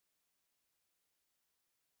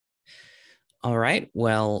All right.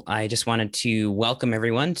 Well, I just wanted to welcome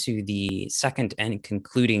everyone to the second and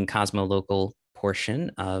concluding Cosmo-Local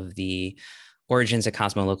portion of the Origins of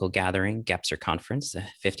Cosmo-Local Gathering Gebser Conference, the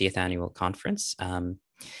 50th annual conference.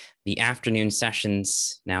 The afternoon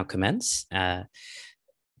sessions now commence.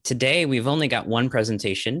 Today, we've only got one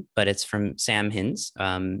presentation, but it's from Sam Hinds.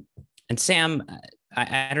 And Sam,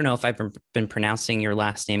 I don't know if I've been pronouncing your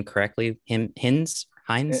last name correctly. Hinds?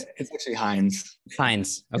 Hinds? It's actually Hinds.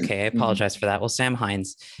 Hinds. Okay, I apologize for that. Well, Sam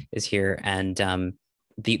Hinds is here, and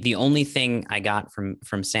the only thing I got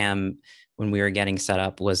from Sam when we were getting set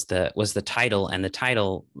up was the title, and the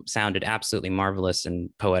title sounded absolutely marvelous and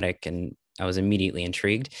poetic, and I was immediately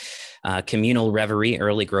intrigued. Communal Reverie: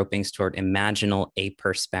 Early Gropings Toward Imaginal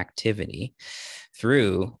Aperspectivity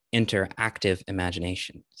through Interactive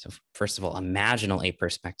Imagination. So, first of all, Imaginal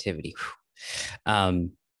Aperspectivity.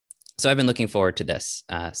 So I've been looking forward to this,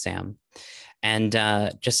 Sam. And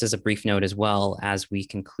just as a brief note as well, as we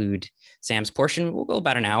conclude Sam's portion, we'll go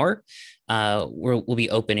about an hour. We'll be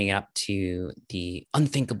opening it up to the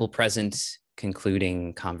unthinkable present,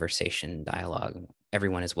 concluding conversation, dialogue.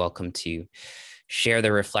 Everyone is welcome to share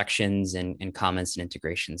their reflections and comments and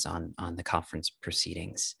integrations on the conference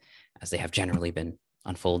proceedings as they have generally been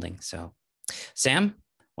unfolding. So, Sam,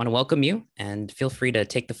 I want to welcome you, and feel free to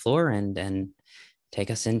take the floor and take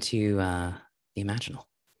us into the Imaginal.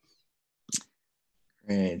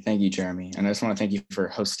 Great, thank you, Jeremy. And I just want to thank you for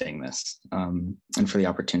hosting this and for the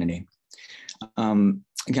opportunity. Can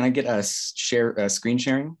I get a screen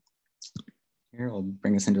sharing? Here, I'll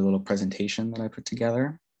bring us into a little presentation that I put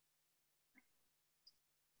together.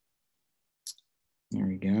 There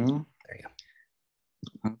we go. There you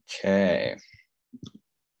go. Okay.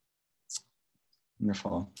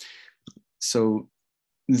 Wonderful. So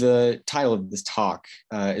the title of this talk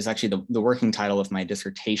is actually the working title of my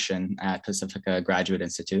dissertation at Pacifica Graduate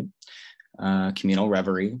Institute, Communal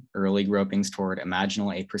Reverie: Early Gropings Toward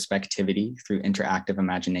Imaginal Aperspectivity Through Interactive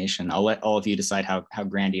Imagination. I'll let all of you decide how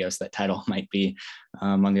grandiose that title might be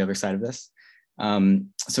on the other side of this.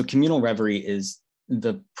 So Communal Reverie is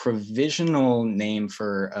the provisional name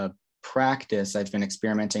for a practice I've been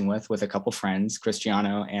experimenting with a couple friends,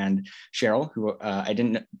 Cristiano and Cheryl, who I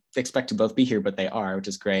didn't expect to both be here, but they are, which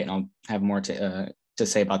is great. And I'll have more to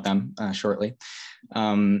say about them shortly.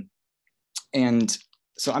 And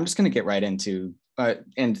so I'm just going to get right into,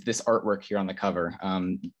 and this artwork here on the cover.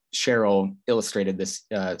 Cheryl illustrated this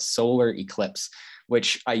solar eclipse,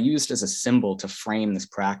 which I used as a symbol to frame this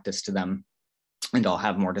practice to them. And I'll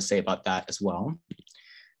have more to say about that as well.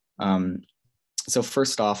 So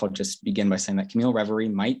first off, I'll just begin by saying that communal reverie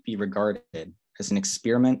might be regarded as an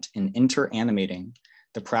experiment in interanimating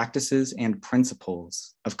the practices and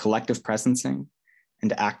principles of collective presencing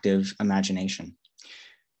and active imagination.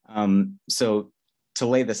 So to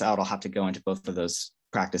lay this out, I'll have to go into both of those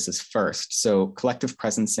practices first. So collective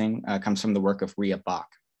presencing comes from the work of Ria Bach.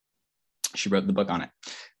 She wrote the book on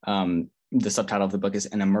it. The subtitle of the book is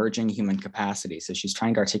An Emerging Human Capacity. So she's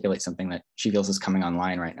trying to articulate something that she feels is coming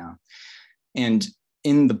online right now. And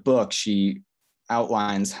in the book, she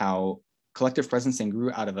outlines how collective presencing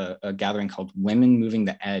grew out of a gathering called Women Moving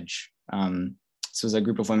the Edge. So it was a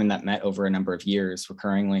group of women that met over a number of years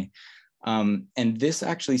recurringly. And this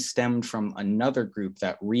actually stemmed from another group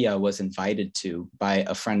that Ria was invited to by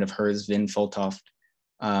a friend of hers, Vin Fultoft,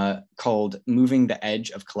 called Moving the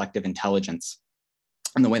Edge of Collective Intelligence.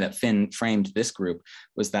 And the way that Finn framed this group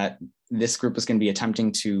was that this group was going to be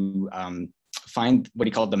attempting to find what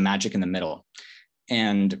he called the magic in the middle.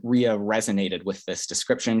 And Ria resonated with this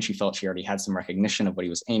description. She felt she already had some recognition of what he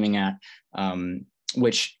was aiming at,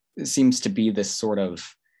 which seems to be this sort of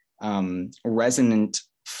resonant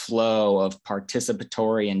flow of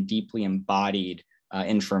participatory and deeply embodied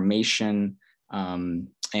information and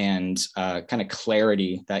kind of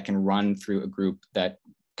clarity that can run through a group that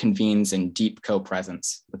convenes in deep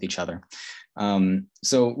co-presence with each other.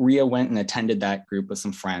 So Ria went and attended that group with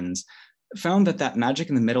some friends, found that magic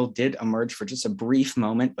in the middle did emerge for just a brief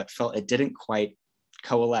moment, but felt it didn't quite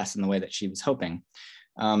coalesce in the way that she was hoping.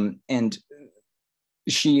 And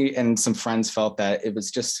she and some friends felt that it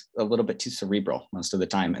was just a little bit too cerebral most of the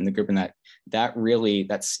time in the group, and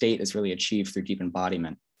that state is really achieved through deep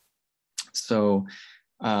embodiment. So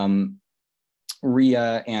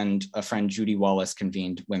Ria and a friend, Judy Wallace,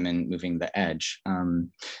 convened Women Moving the Edge.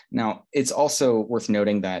 Now, it's also worth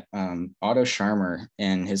noting that Otto Scharmer,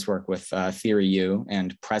 in his work with Theory U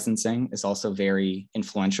and Presencing, is also very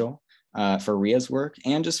influential for Ria's work,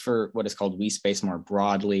 and just for what is called We Space more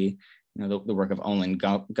broadly. You know, the work of Olin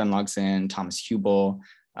Gunlogson, Thomas Hubel.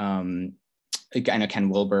 I know Ken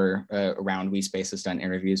Wilber around We Space has done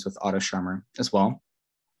interviews with Otto Scharmer as well.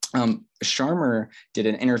 Sharmer did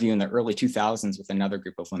an interview in the early 2000s with another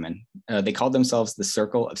group of women. They called themselves the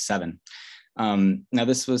Circle of Seven. Now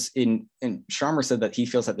this was and Sharmer said that he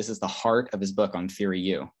feels that this is the heart of his book on Theory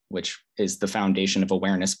U, which is the foundation of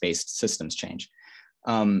awareness-based systems change.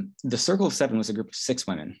 The Circle of Seven was a group of 6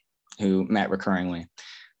 women who met recurringly.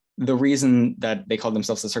 The reason that they called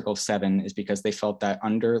themselves the Circle of Seven is because they felt that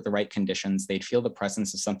under the right conditions, they'd feel the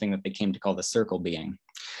presence of something that they came to call the circle being.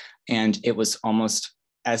 And it was almost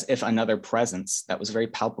as if another presence that was very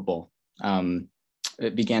palpable,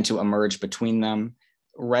 it began to emerge between them,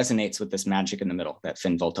 resonates with this magic in the middle that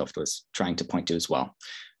Finn Voltoft was trying to point to as well,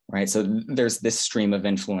 right? So there's this stream of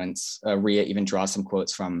influence. Rhea even draws some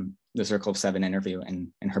quotes from the Circle of Seven interview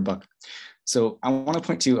in her book. So I want to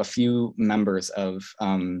point to a few members of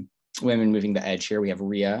Women Moving the Edge here. We have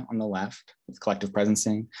Rhea on the left with collective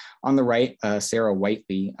presencing. On the right, Sarah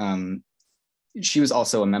Whiteley. She was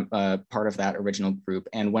also a part of that original group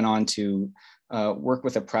and went on to work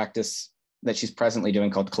with a practice that she's presently doing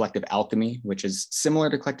called collective alchemy, which is similar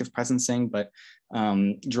to collective presencing, but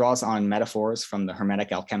draws on metaphors from the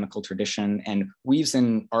Hermetic alchemical tradition and weaves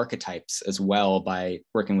in archetypes as well by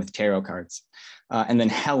working with tarot cards. And then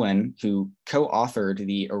Helen, who co-authored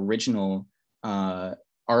the original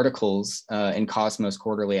articles in Cosmos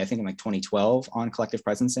Quarterly, I think in like 2012 on collective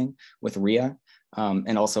presencing with Rhea,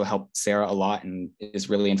 and also helped Sarah a lot and is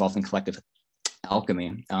really involved in collective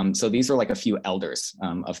alchemy. So these are like a few elders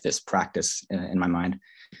of this practice in my mind.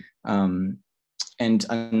 And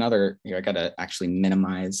another, here, I gotta actually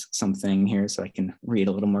minimize something here so I can read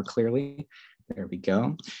a little more clearly. There we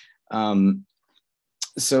go.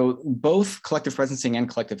 So both collective presencing and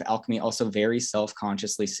collective alchemy also very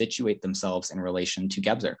self-consciously situate themselves in relation to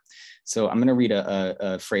Gebser. So I'm gonna read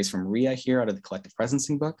a phrase from Rhea here out of the collective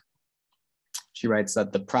presencing book. She writes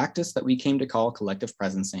that the practice that we came to call collective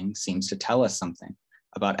presencing seems to tell us something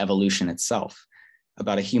about evolution itself,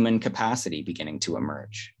 about a human capacity beginning to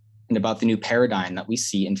emerge, and about the new paradigm that we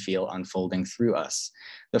see and feel unfolding through us.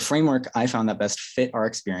 The framework I found that best fit our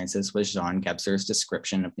experiences was Jean Gebser's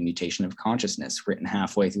description of the mutation of consciousness, written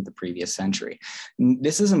halfway through the previous century.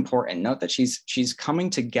 This is important. Note that she's coming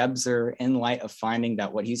to Gebser in light of finding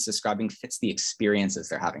that what he's describing fits the experiences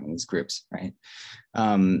they're having in these groups, right?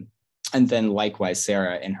 And then likewise,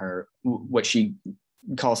 Sarah in her, what she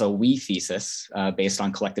calls a we thesis based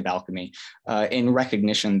on collective alchemy, in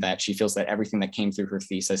recognition that she feels that everything that came through her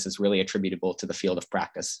thesis is really attributable to the field of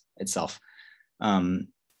practice itself.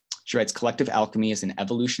 She writes, collective alchemy is an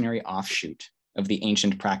evolutionary offshoot of the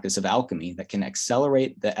ancient practice of alchemy that can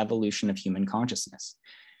accelerate the evolution of human consciousness.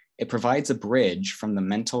 It provides a bridge from the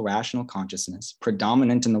mental rational consciousness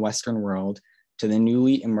predominant in the Western world to the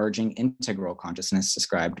newly emerging integral consciousness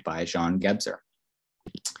described by Jean Gebser.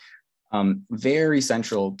 Very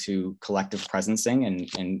central to collective presencing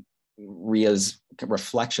and Rhea's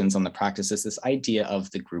reflections on the practice is this idea of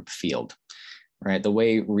the group field, right? The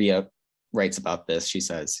way Rhea writes about this, she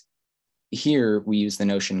says, here we use the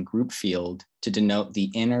notion group field to denote the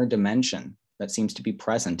inner dimension that seems to be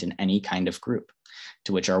present in any kind of group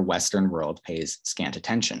to which our Western world pays scant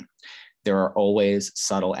attention. There are always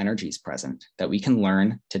subtle energies present that we can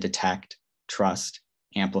learn to detect, trust,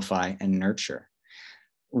 amplify, and nurture.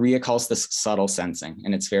 Rhea calls this subtle sensing,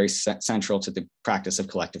 and it's very central to the practice of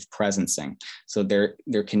collective presencing. So there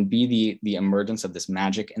can be the emergence of this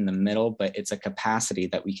magic in the middle, but it's a capacity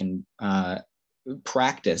that we can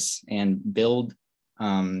practice and build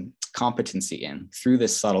competency in through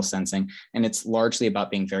this subtle sensing. And it's largely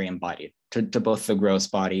about being very embodied to both the gross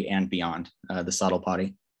body and beyond the subtle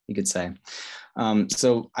body, you could say.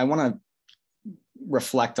 So I want to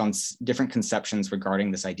reflect on different conceptions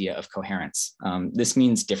regarding this idea of coherence. This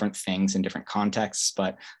means different things in different contexts,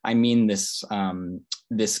 but I mean this,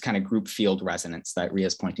 this kind of group field resonance that Rhea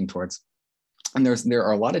is pointing towards. And there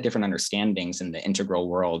are a lot of different understandings in the integral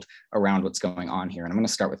world around what's going on here. And I'm going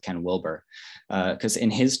to start with Ken Wilber, because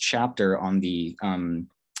in his chapter on the kind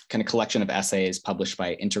of collection of essays published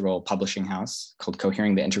by Integral Publishing House called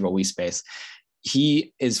Cohering the Integral We Space,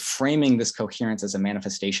 he is framing this coherence as a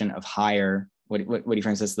manifestation of higher, what he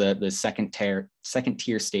frames as the second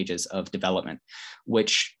tier stages of development,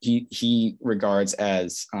 which he regards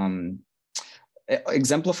as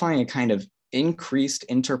exemplifying a kind of increased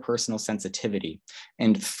interpersonal sensitivity.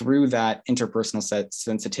 And through that interpersonal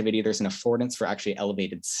sensitivity, there's an affordance for actually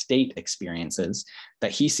elevated state experiences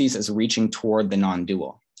that he sees as reaching toward the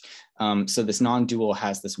non-dual. So this non-dual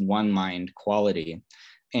has this one mind quality.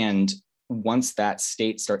 And once that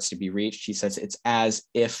state starts to be reached, he says it's as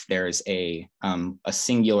if there's a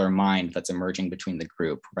singular mind that's emerging between the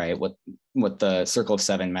group, right? What the Circle of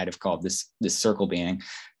Seven might have called this circle being.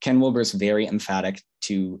 Ken Wilber's very emphatic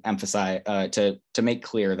to emphasize, to make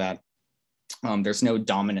clear that there's no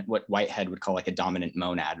dominant, what Whitehead would call like a dominant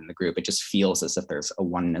monad in the group. It just feels as if there's a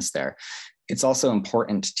oneness there. It's also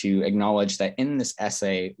important to acknowledge that in this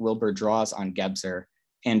essay, Wilber draws on Gebser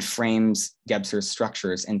and frames Gebser's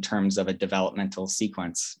structures in terms of a developmental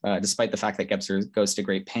sequence, despite the fact that Gebser goes to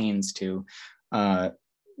great pains to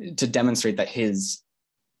demonstrate that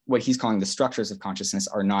what he's calling the structures of consciousness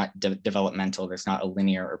are not developmental. There's not a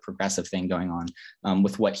linear or progressive thing going on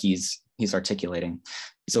with what he's articulating.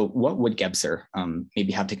 So what would Gebser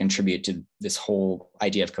maybe have to contribute to this whole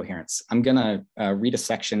idea of coherence? I'm gonna read a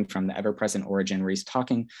section from the Ever-Present Origin where he's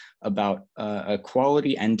talking about a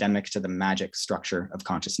quality endemic to the magic structure of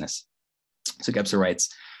consciousness. So Gebser writes,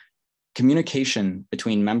 communication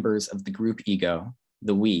between members of the group ego,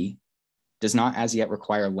 the we, does not as yet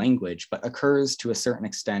require language, but occurs to a certain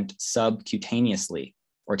extent subcutaneously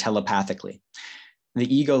or telepathically. The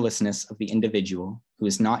egolessness of the individual, who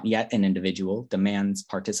is not yet an individual, demands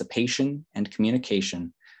participation and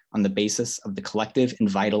communication on the basis of the collective and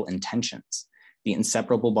vital intentions. The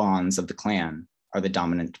inseparable bonds of the clan are the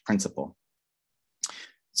dominant principle.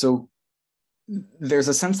 So there's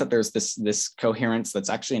a sense that there's this coherence that's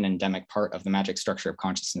actually an endemic part of the magic structure of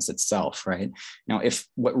consciousness itself, right? Now, if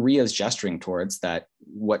what Ria is gesturing towards, that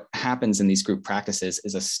what happens in these group practices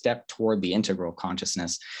is a step toward the integral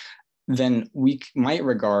consciousness, then we might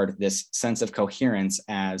regard this sense of coherence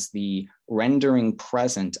as the rendering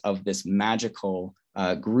present of this magical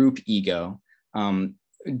group ego,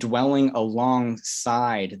 dwelling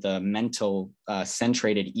alongside the mental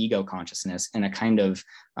centrated ego consciousness in a kind of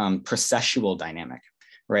processual dynamic,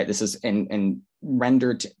 right? This is and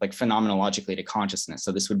rendered like phenomenologically to consciousness.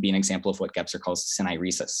 So this would be an example of what Gebser calls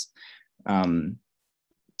synairesis.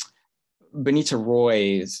 Benita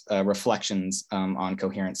Roy's reflections on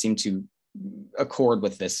coherence seem to accord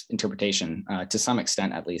with this interpretation to some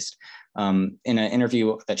extent, at least. In an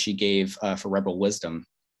interview that she gave for Rebel Wisdom,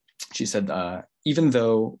 she said, even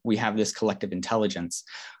though we have this collective intelligence,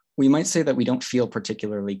 we might say that we don't feel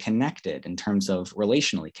particularly connected in terms of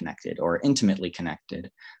relationally connected or intimately connected,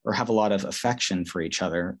 or have a lot of affection for each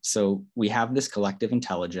other. So we have this collective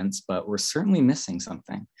intelligence, but we're certainly missing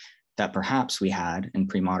something that perhaps we had in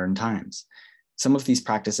pre-modern times. Some of these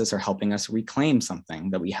practices are helping us reclaim something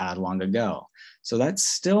that we had long ago. So that's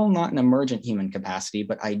still not an emergent human capacity,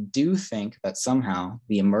 but I do think that somehow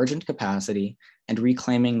the emergent capacity and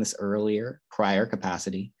reclaiming this prior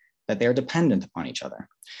capacity, that they're dependent upon each other.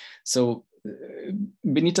 So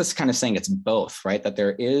Benita's kind of saying it's both, right? That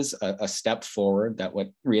there is a step forward, that what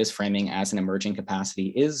Ria is framing as an emerging capacity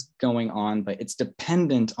is going on, but it's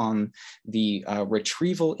dependent on the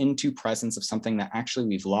retrieval into presence of something that actually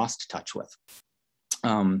we've lost touch with.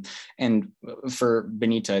 And for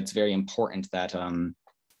Benita, it's very important that,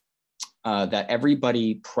 that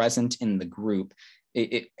everybody present in the group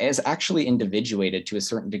it is actually individuated to a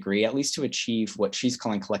certain degree, at least to achieve what she's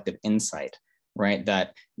calling collective insight, right?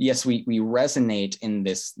 That yes, we resonate in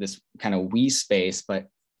this kind of we space, but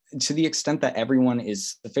to the extent that everyone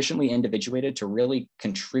is sufficiently individuated to really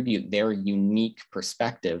contribute their unique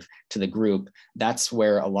perspective to the group, that's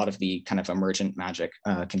where a lot of the kind of emergent magic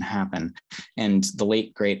can happen. And the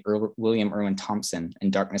late, great William Irwin Thompson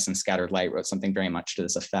in Darkness and Scattered Light wrote something very much to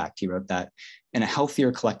this effect. He wrote that in a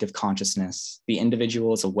healthier collective consciousness, the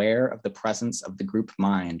individual is aware of the presence of the group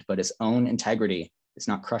mind, but his own integrity is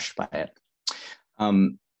not crushed by it.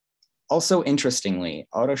 Also, interestingly,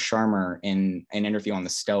 Otto Scharmer, in an interview on the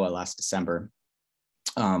Stoa last December,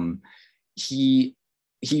 he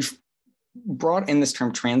brought in this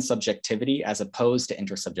term transsubjectivity as opposed to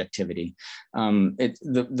intersubjectivity.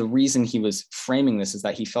 The reason he was framing this is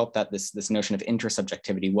that he felt that this notion of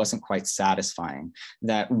intersubjectivity wasn't quite satisfying,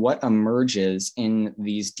 that what emerges in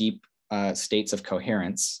these deep states of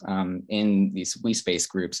coherence in these we space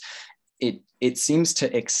groups, it seems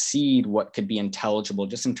to exceed what could be intelligible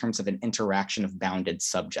just in terms of an interaction of bounded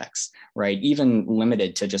subjects, right? Even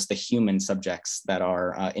limited to just the human subjects that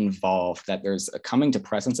are involved, that there's a coming to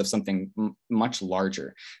presence of something much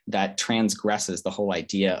larger that transgresses the whole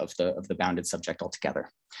idea of the bounded subject altogether.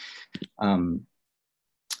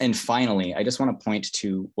 And finally, I just want to point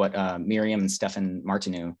to what Miriam and Stefan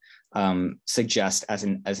Martineau suggest as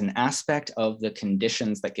an aspect of the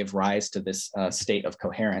conditions that give rise to this state of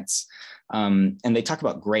coherence. And they talk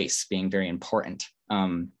about grace being very important.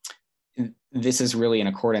 this is really in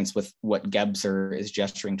accordance with what Gebser is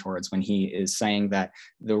gesturing towards when he is saying that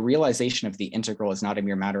the realization of the integral is not a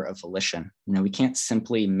mere matter of volition. We can't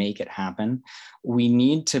simply make it happen. We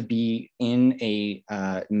need to be in a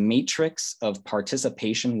matrix of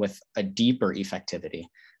participation with a deeper effectivity,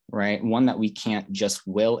 right? One that we can't just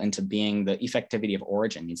will into being. The effectivity of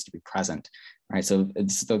origin needs to be present, right? So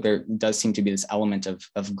there does seem to be this element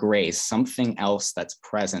of grace, something else that's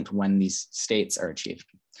present when these states are achieved.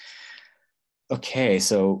 Okay,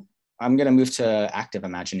 so I'm going to move to active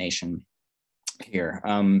imagination here.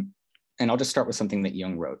 And I'll just start with something that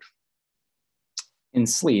Jung wrote. In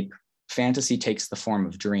sleep, fantasy takes the form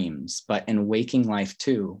of dreams, but in waking life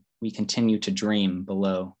too, we continue to dream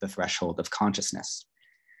below the threshold of consciousness.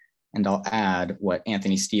 And I'll add what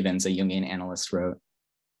Anthony Stevens, a Jungian analyst, wrote.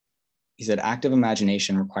 He said, active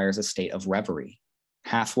imagination requires a state of reverie,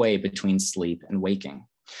 halfway between sleep and waking.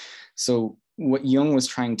 So what Jung was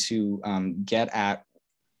trying to get at,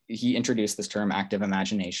 he introduced this term active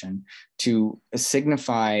imagination to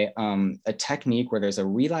signify a technique where there's a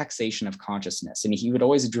relaxation of consciousness. And he would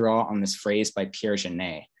always draw on this phrase by Pierre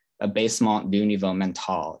Genet, abaissement du niveau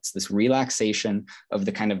mental. It's this relaxation of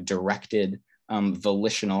the kind of directed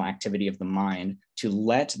volitional activity of the mind to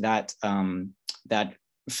let that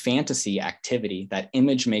fantasy activity, that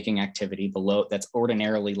image making activity below, that's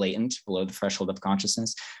ordinarily latent below the threshold of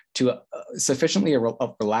consciousness, to sufficiently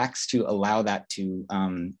relax to allow that to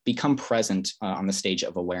become present on the stage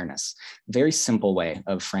of awareness. Very simple way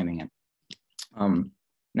of framing it.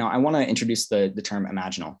 Now I want to introduce the term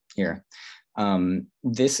imaginal here.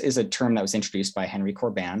 This is a term that was introduced by Henry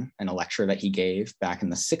Corbin in a lecture that he gave back in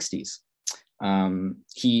the 60s.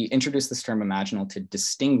 He introduced this term imaginal to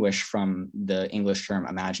distinguish from the English term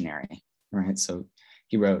imaginary, right? So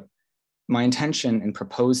he wrote, my intention in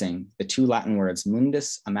proposing the two Latin words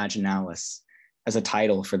mundus imaginalis as a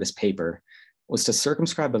title for this paper was to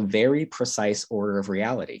circumscribe a very precise order of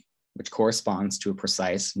reality, which corresponds to a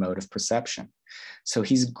precise mode of perception. So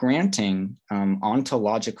he's granting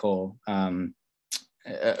ontological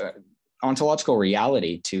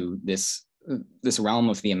reality to this realm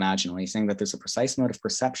of the imaginal. He's saying that there's a precise mode of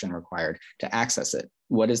perception required to access it.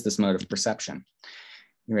 What is this mode of perception?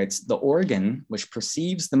 He writes, the organ which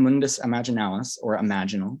perceives the mundus imaginalis, or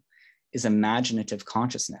imaginal, is imaginative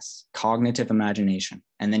consciousness, cognitive imagination.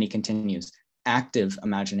 And then he continues, active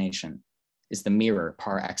imagination is the mirror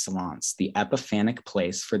par excellence, the epiphanic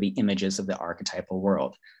place for the images of the archetypal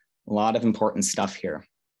world. A lot of important stuff here.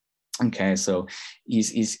 Okay, so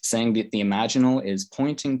he's saying that the imaginal is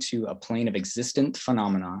pointing to a plane of existent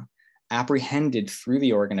phenomena apprehended through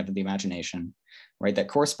the organ of the imagination, right? That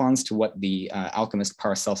corresponds to what the alchemist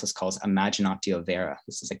Paracelsus calls imaginatio vera.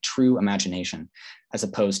 This is like true imagination, as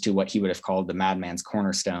opposed to what he would have called the madman's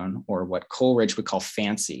cornerstone, or what Coleridge would call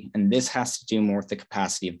fancy. And this has to do more with the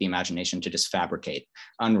capacity of the imagination to just fabricate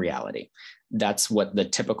unreality. That's what the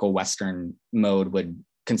typical Western mode would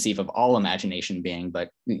conceive of all imagination being, but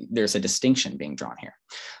there's a distinction being drawn here.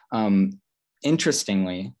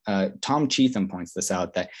 Interestingly, Tom Cheetham points this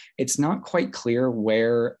out, that it's not quite clear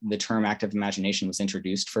where the term active imagination was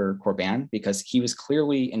introduced for Corbin, because he was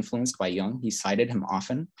clearly influenced by Jung. He cited him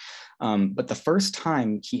often. But the first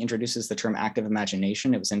time he introduces the term active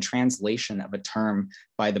imagination, it was in translation of a term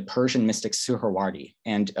by the Persian mystic Suhrawardi,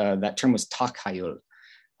 and that term was takhayul.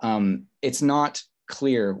 It's not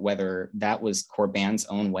clear whether that was Corbin's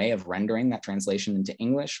own way of rendering that translation into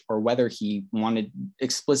English, or whether he wanted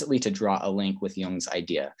explicitly to draw a link with Jung's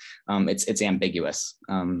idea. It's ambiguous.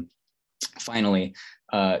 Finally,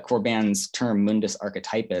 Corbin's term mundus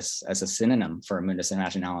archetypus as a synonym for mundus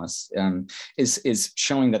imaginalis is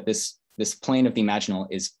showing that this plane of the imaginal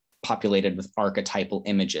is populated with archetypal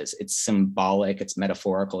images. It's symbolic, it's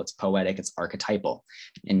metaphorical, it's poetic, it's archetypal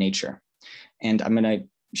in nature. And I'm going to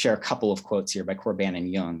share a couple of quotes here by Corbin and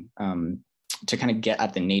Jung to kind of get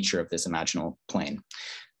at the nature of this imaginal plane.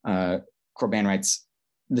 Corbin writes,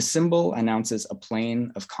 the symbol announces a plane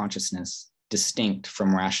of consciousness distinct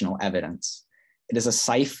from rational evidence. It is a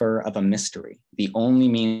cipher of a mystery, the only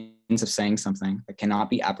means of saying something that cannot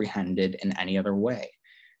be apprehended in any other way.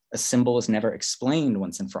 A symbol is never explained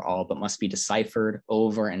once and for all, but must be deciphered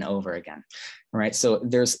over and over again, right? So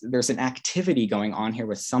there's an activity going on here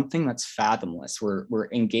with something that's fathomless. We're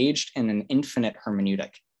engaged in an infinite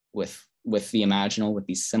hermeneutic with the imaginal, with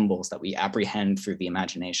these symbols that we apprehend through the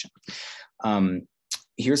imagination.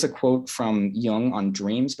 Here's a quote from Jung on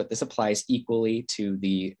dreams, but this applies equally to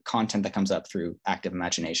the content that comes up through active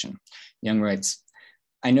imagination. Jung writes,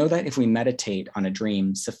 I know that if we meditate on a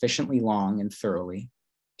dream sufficiently long and thoroughly,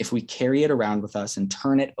 if we carry it around with us and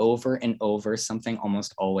turn it over and over, something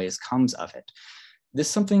almost always comes of it. This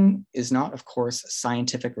something is not, of course, a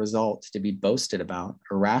scientific result to be boasted about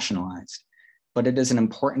or rationalized, but it is an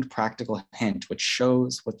important practical hint which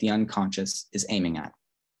shows what the unconscious is aiming at.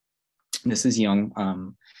 This is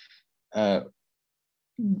Jung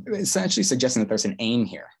essentially suggesting that there's an aim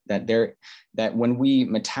here, that when we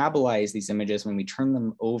metabolize these images, when we turn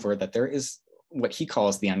them over, that there is what he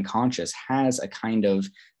calls the unconscious has a kind of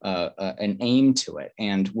an aim to it.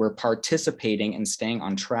 And we're participating and staying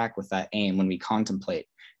on track with that aim when we contemplate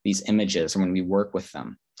these images or when we work with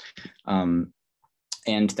them.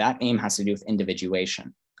 And that aim has to do with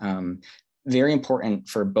individuation. Very important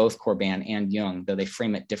for both Corbin and Jung, though they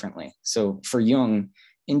frame it differently. So for Jung,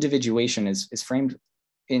 individuation is framed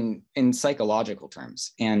in psychological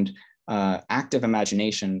terms, and active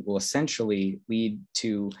imagination will essentially lead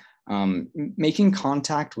to making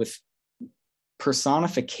contact with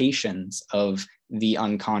personifications of the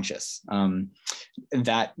unconscious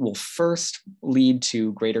that will first lead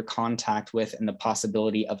to greater contact with and the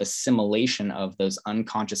possibility of assimilation of those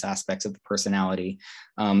unconscious aspects of the personality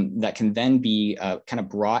that can then be kind of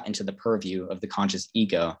brought into the purview of the conscious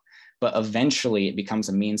ego. But eventually it becomes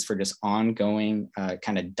a means for just ongoing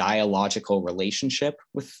kind of dialogical relationship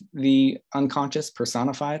with the unconscious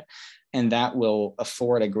personified. And that will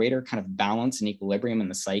afford a greater kind of balance and equilibrium in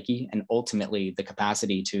the psyche, and ultimately the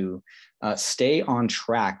capacity to stay on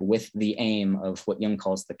track with the aim of what Jung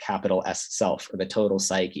calls the capital S self, or the total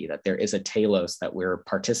psyche, that there is a telos that we're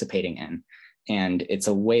participating in. And it's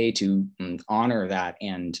a way to honor that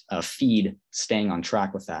and feed staying on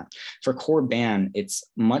track with that. For Corbin, it's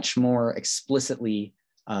much more explicitly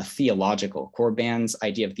theological. Corbin's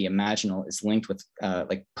idea of the imaginal is linked with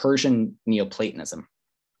like Persian Neoplatonism.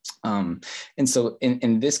 And so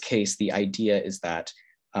in this case, the idea is that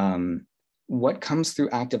what comes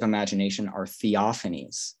through active imagination are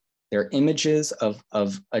theophanies. They're images of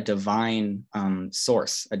a divine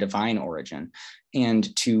source, a divine origin.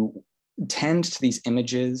 And to tend to these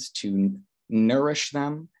images, to nourish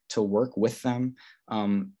them, to work with them,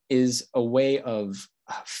 is a way of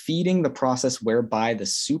feeding the process whereby the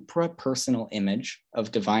supra-personal image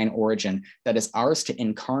of divine origin that is ours to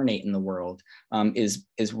incarnate in the world is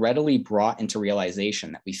readily brought into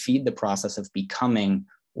realization, that we feed the process of becoming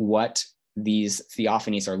what these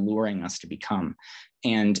theophanies are luring us to become.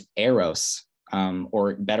 And eros,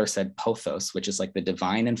 or better said, pothos, which is like the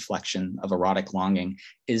divine inflection of erotic longing,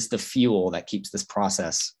 is the fuel that keeps this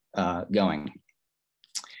process going.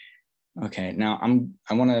 Okay, now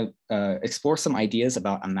I want to explore some ideas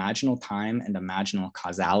about imaginal time and imaginal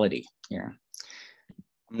causality here.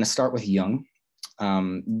 I'm going to start with Jung.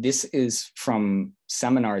 This is from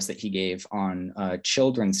seminars that he gave on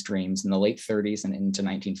children's dreams in the late 30s and into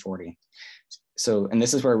 1940. So, and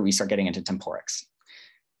this is where we start getting into temporics.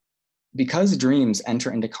 Because dreams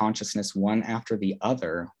enter into consciousness one after the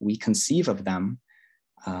other, we conceive of them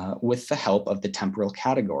with the help of the temporal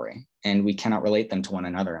category, and we cannot relate them to one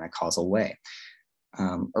another in a causal way,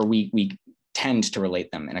 or we tend to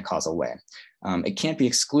relate them in a causal way. It can't be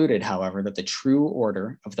excluded, however, that the true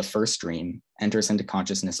order of the first dream enters into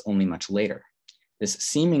consciousness only much later. This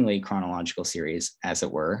seemingly chronological series, as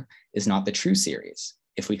it were, is not the true series.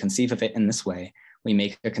 If we conceive of it in this way, we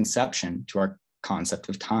make a conception to our concept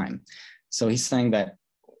of time. So he's saying that,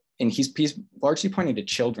 and he's largely pointing to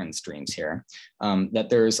children's dreams here, that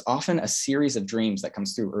there's often a series of dreams that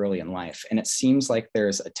comes through early in life, and it seems like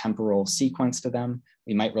there's a temporal sequence to them.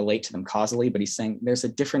 We might relate to them causally, but he's saying there's a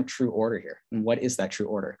different true order here. And what is that true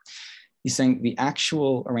order? He's saying the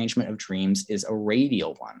actual arrangement of dreams is a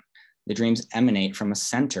radial one. The dreams emanate from a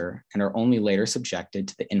center and are only later subjected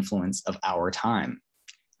to the influence of our time.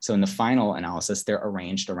 So in the final analysis, they're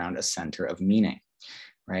arranged around a center of meaning.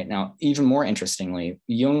 Right now, even more interestingly,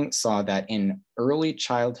 Jung saw that in early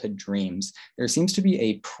childhood dreams, there seems to be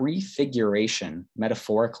a prefiguration,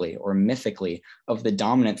 metaphorically or mythically, of the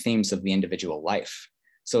dominant themes of the individual life.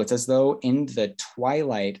 So it's as though in the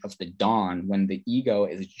twilight of the dawn, when the ego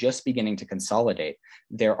is just beginning to consolidate,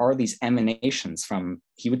 there are these emanations from,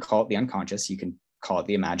 he would call it the unconscious, you can call it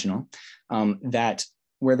the imaginal, that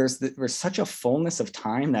where there's such a fullness of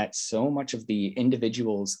time that so much of the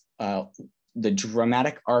individual's the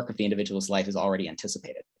dramatic arc of the individual's life is already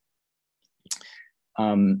anticipated.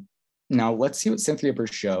 Now let's see what Cynthia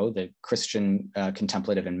Bourgeault, the Christian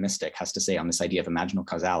contemplative and mystic, has to say on this idea of imaginal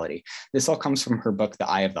causality. This all comes from her book, The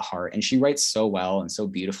Eye of the Heart, and she writes so well and so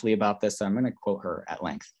beautifully about this that I'm going to quote her at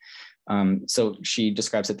length. So she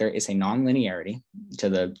describes that there is a non-linearity to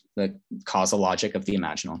the causal logic of the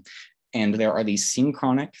imaginal, and there are these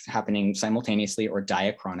synchronic, happening simultaneously, or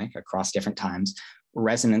diachronic across different times,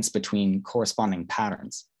 resonance between corresponding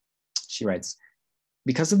patterns. She writes,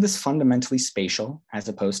 Because of this fundamentally spatial, as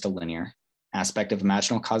opposed to linear, aspect of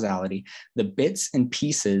imaginal causality, the bits and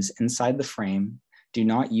pieces inside the frame do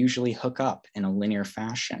not usually hook up in a linear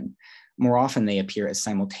fashion. More often, they appear as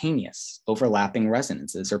simultaneous, overlapping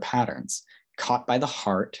resonances or patterns, caught by the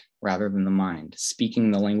heart rather than the mind,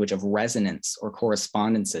 speaking the language of resonance or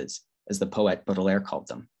correspondences, as the poet Baudelaire called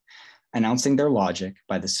them, announcing their logic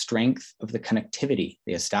by the strength of the connectivity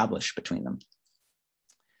they establish between them.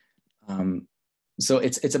 So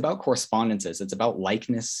it's about correspondences. It's about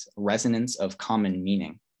likeness, resonance of common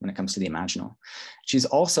meaning when it comes to the imaginal. She's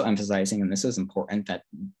also emphasizing, and this is important, that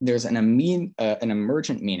there's an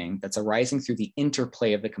emergent meaning that's arising through the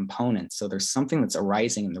interplay of the components. So there's something that's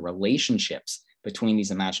arising in the relationships between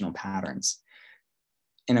these imaginal patterns.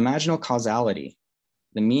 In imaginal causality,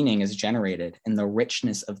 the meaning is generated in the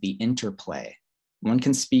richness of the interplay. One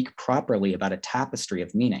can speak properly about a tapestry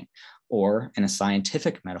of meaning, or in a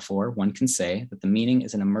scientific metaphor, one can say that the meaning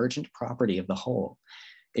is an emergent property of the whole.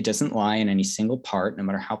 It doesn't lie in any single part, no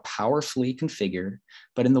matter how powerfully configured,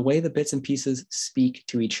 but in the way the bits and pieces speak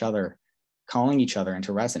to each other, calling each other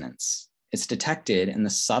into resonance. It's detected in the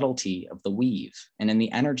subtlety of the weave and in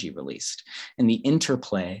the energy released, in the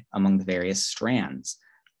interplay among the various strands.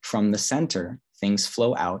 From the center, things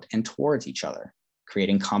flow out and towards each other,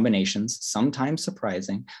 creating combinations sometimes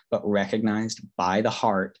surprising, but recognized by the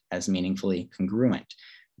heart as meaningfully congruent.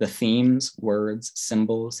 The themes, words,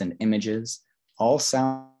 symbols, and images all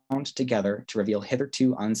sound together to reveal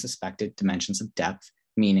hitherto unsuspected dimensions of depth,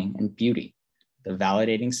 meaning, and beauty. The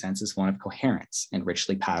validating sense is one of coherence and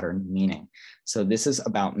richly patterned meaning. So this is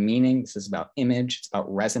about meaning, this is about image, it's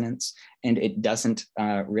about resonance, and it doesn't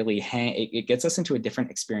really hang, it gets us into a different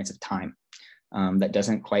experience of time that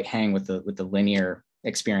doesn't quite hang with the linear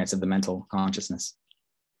experience of the mental consciousness.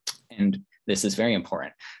 And this is very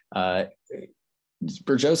important.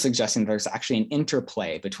 Bourgeois suggesting there's actually an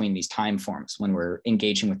interplay between these time forms when we're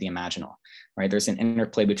engaging with the imaginal, right? There's an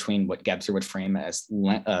interplay between what Gebser would frame as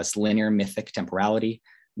linear mythic temporality,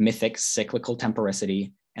 mythic cyclical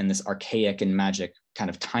temporicity, and this archaic and magic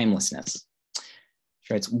kind of timelessness.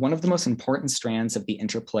 Right? One of the most important strands of the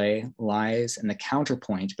interplay lies in the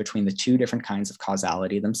counterpoint between the two different kinds of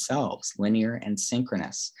causality themselves, linear and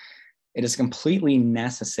synchronous. It is completely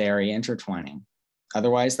necessary intertwining.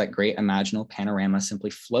 Otherwise, that great imaginal panorama simply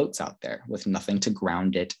floats out there with nothing to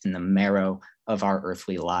ground it in the marrow of our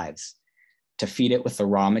earthly lives, to feed it with the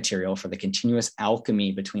raw material for the continuous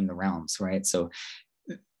alchemy between the realms, right? So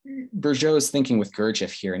Bourgeois is thinking with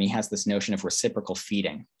Gurdjieff here, and he has this notion of reciprocal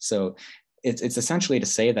feeding. So it's essentially to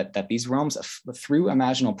say that these realms, through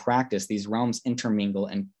imaginal practice, these realms intermingle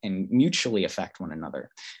and mutually affect one another,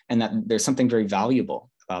 and that there's something very valuable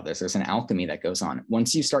about this. There's an alchemy that goes on.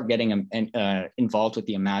 Once you start getting involved with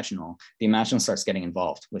the imaginal starts getting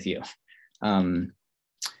involved with you.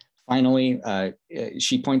 Finally,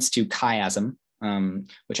 she points to chiasm,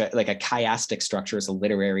 which like a chiastic structure is a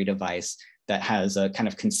literary device that has a kind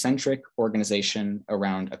of concentric organization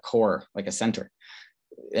around a core, like a center.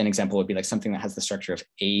 An example would be like something that has the structure of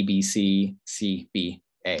A, B, C, C, B,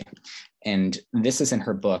 A. And this is in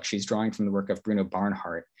her book. She's drawing from the work of Bruno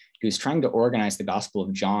Barnhart, who's trying to organize the Gospel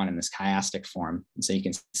of John in this chiastic form. And so you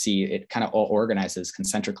can see it kind of all organizes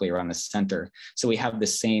concentrically around the center. So we have the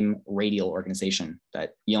same radial organization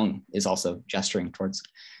that Jung is also gesturing towards.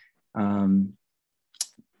 One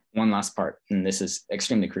last part, and this is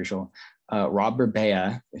extremely crucial. Rob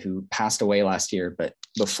Berbea, who passed away last year, but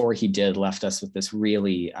before he did, left us with this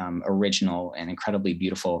really original and incredibly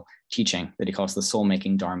beautiful teaching that he calls the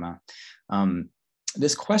soul-making Dharma.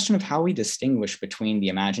 This question of how we distinguish between the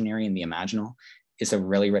imaginary and the imaginal is a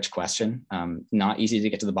really rich question, not easy to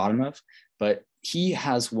get to the bottom of, but he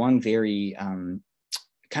has one very kind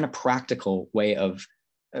of practical way of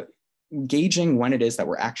gauging when it is that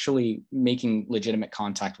we're actually making legitimate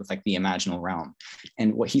contact with like the imaginal realm.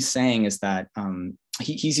 And what he's saying is that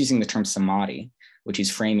he's using the term samadhi, which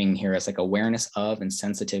he's framing here as like awareness of and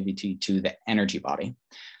sensitivity to the energy body.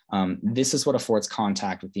 This is what affords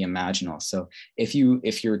contact with the imaginal. So if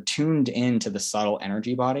you're tuned into the subtle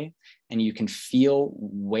energy body and you can feel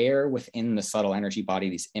where within the subtle energy body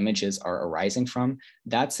these images are arising from,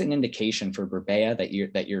 that's an indication for Berbea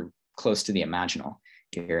that you're close to the imaginal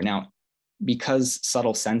here. Now, because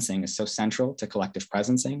subtle sensing is so central to collective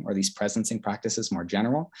presencing, or these presencing practices more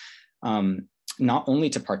general, not only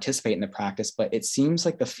to participate in the practice, but it seems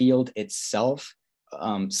like the field itself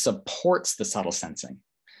supports the subtle sensing.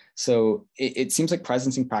 So it seems like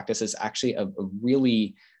presencing practice is actually a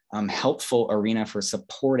really helpful arena for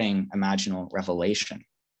supporting imaginal revelation.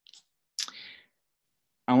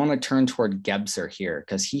 I want to turn toward Gebser here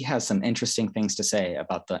because he has some interesting things to say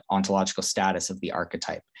about the ontological status of the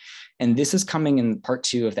archetype. And this is coming in part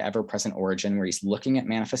 2 of the ever-present origin, where he's looking at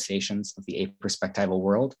manifestations of the aperspectival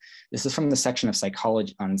world. This is from the section of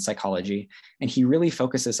psychology on psychology, and he really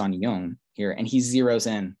focuses on Jung here, and he zeroes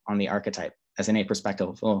in on the archetype as an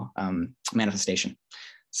aperspectival manifestation.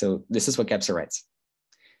 So this is what Gebser writes.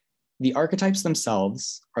 The archetypes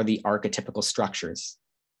themselves are the archetypical structures,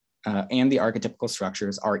 and the archetypical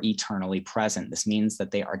structures are eternally present. This means that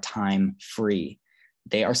they are time-free.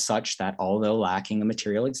 They are such that although lacking a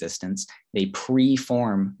material existence, they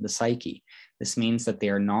preform the psyche. This means that they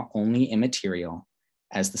are not only immaterial,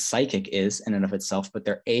 as the psychic is in and of itself, but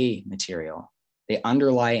they're amaterial. They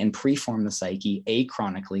underlie and preform the psyche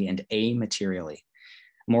achronically and amaterially.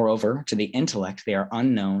 Moreover, to the intellect, they are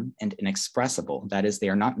unknown and inexpressible. That is, they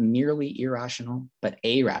are not merely irrational, but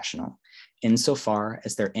irrational, insofar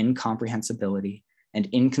as their incomprehensibility and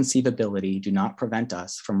inconceivability do not prevent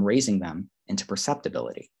us from raising them into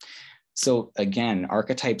perceptibility. So again,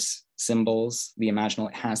 archetypes, symbols, the imaginal,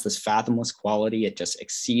 it has this fathomless quality. It just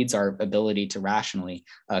exceeds our ability to rationally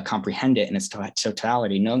comprehend it in its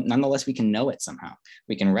totality. Nonetheless, we can know it somehow.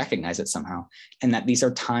 We can recognize it somehow. And that these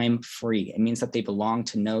are time-free. It means that they belong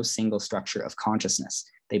to no single structure of consciousness.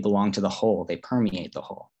 They belong to the whole. They permeate the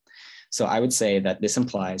whole. So I would say that this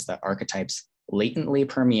implies that archetypes latently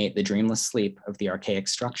permeate the dreamless sleep of the archaic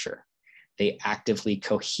structure. They actively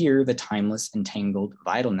cohere the timeless, entangled,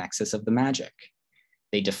 vital nexus of the magic.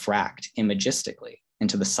 They diffract imagistically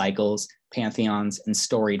into the cycles, pantheons, and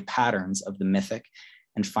storied patterns of the mythic.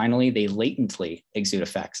 And finally, they latently exude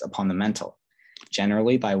effects upon the mental,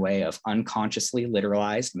 generally by way of unconsciously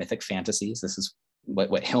literalized mythic fantasies. This is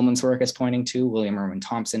what Hillman's work is pointing to. William Irwin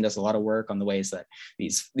Thompson does a lot of work on the ways that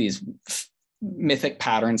these mythic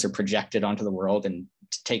patterns are projected onto the world and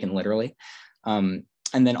taken literally.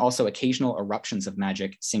 And then also occasional eruptions of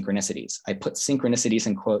magic synchronicities. I put synchronicities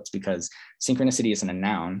in quotes because synchronicity isn't a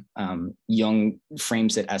noun. Jung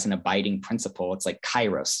frames it as an abiding principle. It's like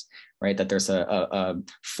kairos, right? That there's a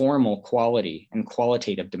formal quality and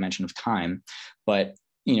qualitative dimension of time. But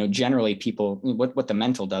generally people, what the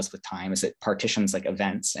mental does with time is it partitions like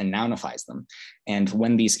events and nounifies them. And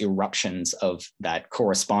when these eruptions of that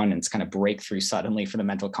correspondence kind of break through suddenly for the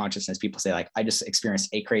mental consciousness, people say like, I just experienced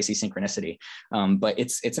a crazy synchronicity. But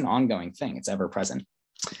it's an ongoing thing. It's ever present.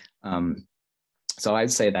 So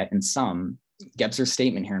I'd say that in sum, Gebser's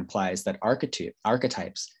statement here implies that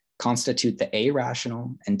archetypes constitute the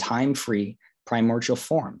irrational and time-free primordial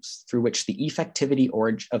forms through which the effectivity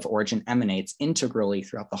of origin emanates integrally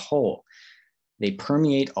throughout the whole. They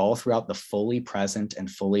permeate all throughout the fully present and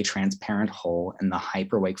fully transparent whole and the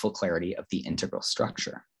hyper-wakeful clarity of the integral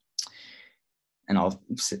structure. And I'll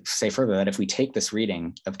say further that if we take this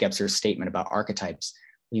reading of Gebser's statement about archetypes,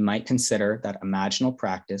 we might consider that imaginal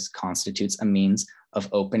practice constitutes a means of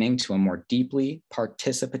opening to a more deeply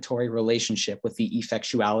participatory relationship with the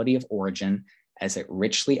effectuality of origin as it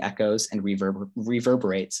richly echoes and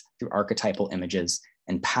reverberates through archetypal images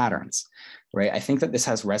and patterns, right? I think that this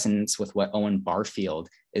has resonance with what Owen Barfield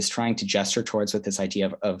is trying to gesture towards with this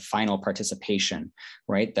idea of final participation,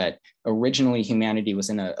 right? That originally humanity was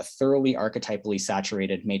in a thoroughly archetypally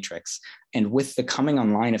saturated matrix. And with the coming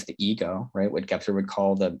online of the ego, right, what Gebser would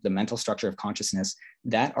call the mental structure of consciousness,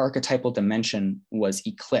 that archetypal dimension was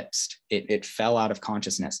eclipsed. It fell out of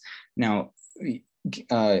consciousness. Now,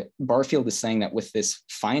 Barfield is saying that with this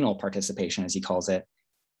final participation, as he calls it,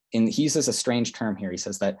 he uses a strange term here. He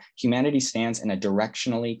says that humanity stands in a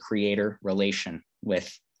directionally creator relation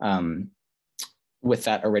with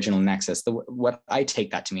that original nexus. What I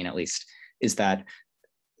take that to mean, at least, is that,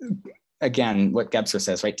 again, what Gebser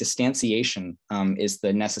says, right? Distantiation is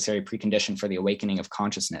the necessary precondition for the awakening of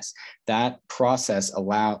consciousness. That process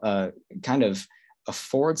kind of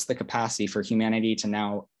affords the capacity for humanity to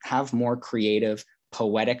now have more creative,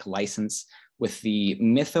 poetic license with the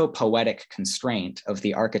mythopoetic constraint of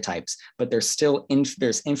the archetypes, but there's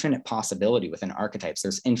infinite possibility within archetypes.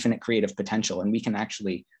 There's infinite creative potential, and we can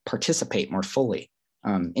actually participate more fully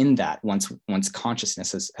in that once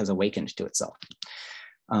consciousness has awakened to itself.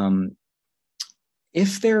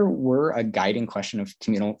 If there were a guiding question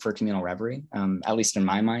for communal reverie, at least in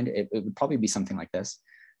my mind, it would probably be something like this.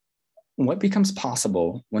 What becomes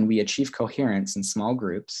possible when we achieve coherence in small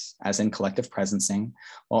groups, as in collective presencing,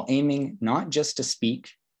 while aiming not just to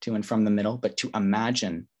speak to and from the middle, but to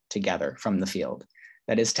imagine together from the field?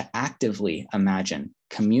 That is, to actively imagine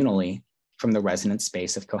communally from the resonant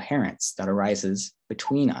space of coherence that arises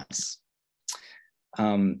between us.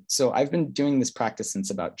 So I've been doing this practice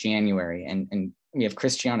since about January, and we have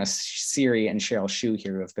Christiana Siri and Cheryl Shu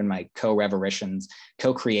here, who have been my co-revericians,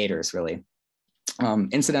 co-creators, really.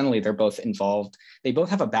 Incidentally, they're both involved. They both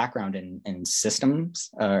have a background in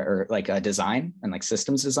systems or like design and like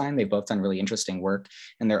systems design. They've both done really interesting work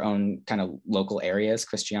in their own kind of local areas.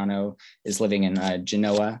 Cristiano is living in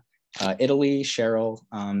Genoa, Italy, Cheryl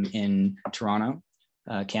in Toronto,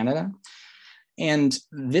 Canada. And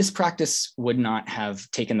this practice would not have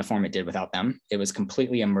taken the form it did without them. It was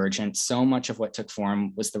completely emergent. So much of what took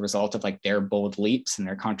form was the result of like their bold leaps and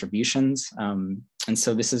their contributions. And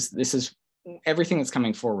so this is everything that's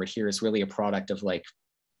coming forward here is really a product of like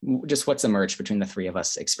just what's emerged between the three of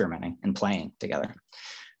us experimenting and playing together.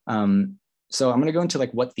 So I'm going to go into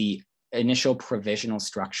like what the initial provisional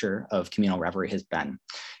structure of communal reverie has been.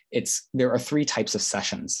 There are three types of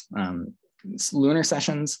sessions. Lunar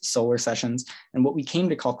sessions, solar sessions, and what we came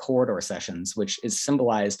to call corridor sessions, which is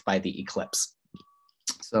symbolized by the eclipse.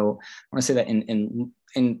 So I want to say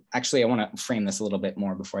that actually I want to frame this a little bit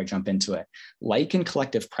more before I jump into it. Like in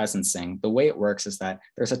collective presencing, the way it works is that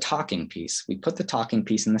there's a talking piece. We put the talking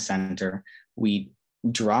piece in the center. We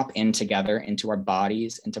drop in together into our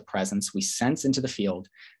bodies, into presence. We sense into the field.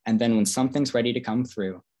 And then when something's ready to come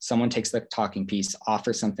through, someone takes the talking piece,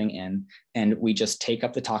 offers something in, and we just take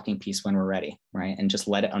up the talking piece when we're ready, right? And just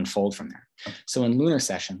let it unfold from there. So in lunar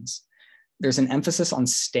sessions, there's an emphasis on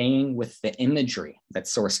staying with the imagery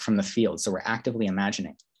that's sourced from the field. So we're actively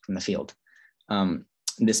imagining from the field.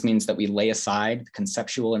 This means that we lay aside the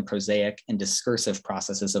conceptual and prosaic and discursive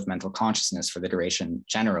processes of mental consciousness for the duration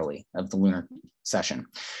generally of the lunar session.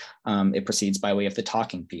 It proceeds by way of the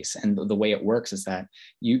talking piece. And the way it works is that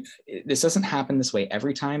this doesn't happen this way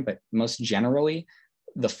every time, but most generally,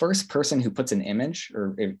 the first person who puts an image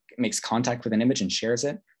or it makes contact with an image and shares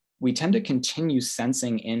it, we tend to continue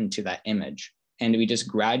sensing into that image. And we just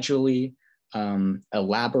gradually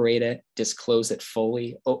elaborate it, disclose it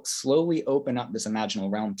fully, slowly open up this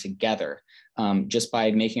imaginal realm together just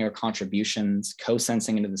by making our contributions,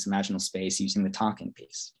 co-sensing into this imaginal space using the talking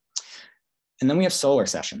piece. And then we have solar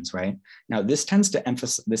sessions, right? Now this tends to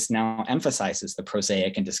emphasizes the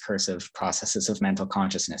prosaic and discursive processes of mental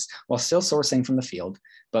consciousness while still sourcing from the field,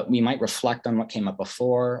 but we might reflect on what came up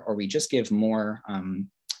before, or we just give more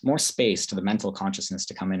space to the mental consciousness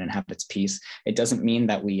to come in and have its piece. It doesn't mean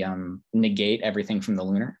that we negate everything from the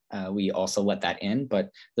lunar. We also let that in,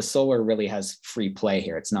 but the solar really has free play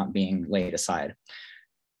here. It's not being laid aside.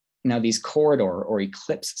 Now these corridor or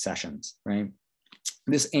eclipse sessions, right?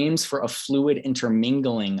 This aims for a fluid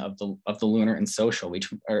intermingling of the lunar and social,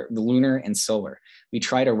 or the lunar and solar. We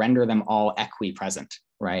try to render them all equi-present,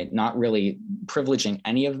 right? Not really privileging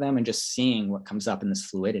any of them and just seeing what comes up in this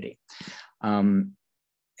fluidity.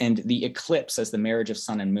 And the eclipse as the marriage of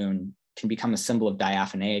sun and moon can become a symbol of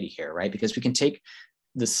diaphaneity here, right? Because we can take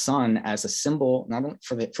the sun as a symbol, not only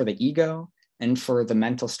for the ego and for the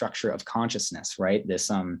mental structure of consciousness, right?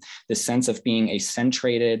 This sense of being a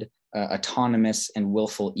centrated, autonomous and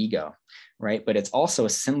willful ego, right? But it's also a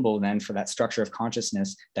symbol then for that structure of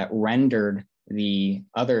consciousness that rendered the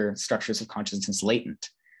other structures of consciousness latent,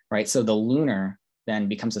 right? So the lunar then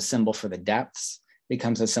becomes a symbol for the depths,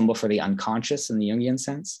 becomes a symbol for the unconscious in the Jungian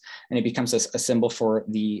sense, and it becomes a symbol for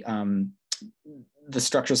the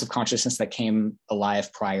structures of consciousness that came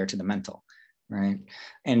alive prior to the mental, right?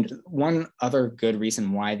 And one other good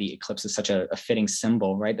reason why the eclipse is such a fitting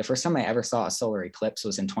symbol, right? The first time I ever saw a solar eclipse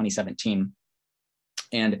was in 2017.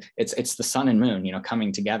 And it's the sun and moon,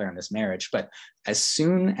 coming together in this marriage. But as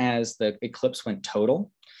soon as the eclipse went total,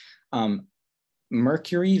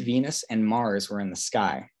 Mercury, Venus, and Mars were in the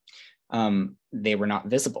sky. They were not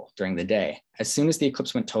visible during the day. As soon as the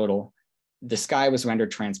eclipse went total, the sky was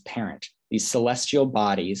rendered transparent. These celestial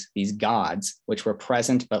bodies, these gods, which were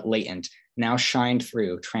present but latent, now shined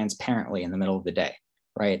through transparently in the middle of the day,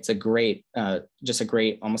 right? It's a great, just a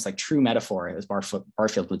great, almost like true metaphor, as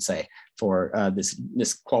Barfield would say, for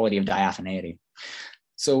this quality of diaphaneity.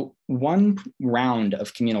 So one round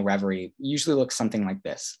of communal reverie usually looks something like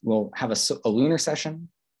this. We'll have a lunar session.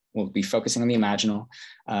 We'll be focusing on the imaginal.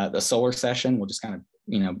 The solar session, we'll just kind of,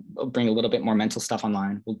 bring a little bit more mental stuff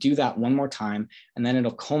online. We'll do that one more time, and then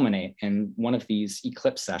it'll culminate in one of these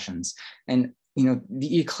eclipse sessions. And,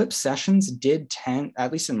 the eclipse sessions did tend,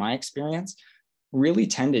 at least in my experience, really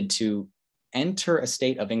tended to enter a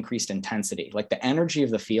state of increased intensity. Like the energy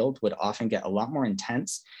of the field would often get a lot more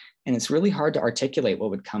intense, and it's really hard to articulate what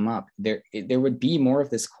would come up. There would be more of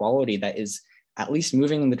this quality that is at least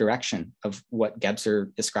moving in the direction of what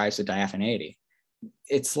Gebser describes with diaphaneity.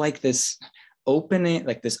 It's like this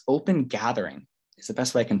open gathering is the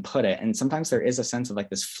best way I can put it. And sometimes there is a sense of like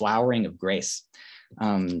this flowering of grace.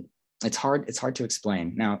 It's hard to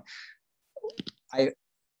explain. Now, I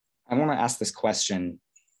want to ask this question.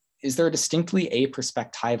 Is there a distinctly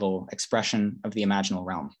aperspectival expression of the imaginal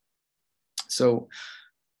realm? So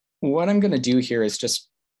what I'm going to do here is just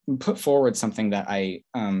put forward something that I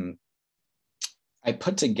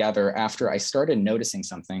put together after I started noticing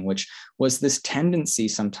something, which was this tendency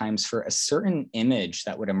sometimes for a certain image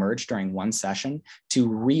that would emerge during one session to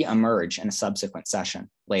re-emerge in a subsequent session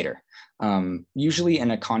later, usually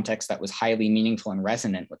in a context that was highly meaningful and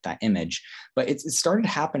resonant with that image. But it started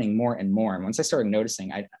happening more and more. And once I started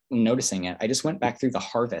noticing it, I just went back through the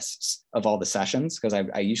harvests of all the sessions, because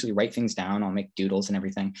I usually write things down, I'll make doodles and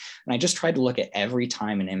everything. And I just tried to look at every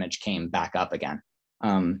time an image came back up again.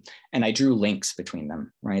 And I drew links between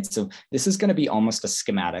them, right? So this is going to be almost a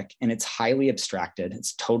schematic, and it's highly abstracted.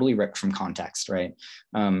 It's totally ripped from context, right?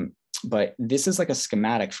 But this is like a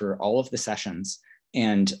schematic for all of the sessions.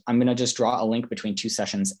 And I'm going to just draw a link between two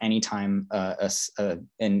sessions anytime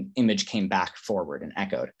an image came back forward and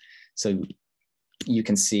echoed. So you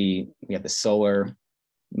can see we have the solar,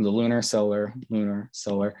 the lunar, solar, lunar,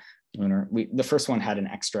 solar, lunar. The first one had an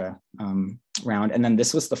extra round. And then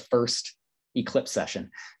this was the first eclipse session.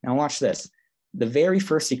 Now watch this. The very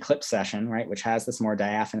first eclipse session, right, which has this more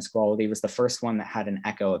diaphanous quality, was the first one that had an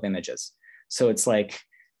echo of images. So it's like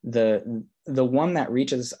the one that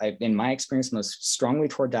reaches, in my experience, most strongly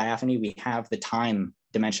toward diaphany, we have the time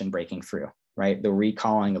dimension breaking through, right? The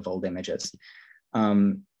recalling of old images.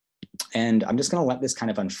 And I'm just going to let this kind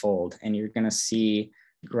of unfold, and you're going to see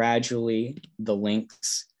gradually the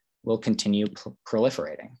links will continue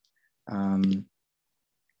proliferating.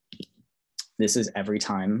 This is every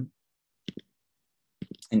time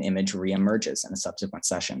an image reemerges in a subsequent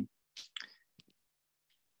session.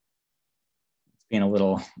 It's being a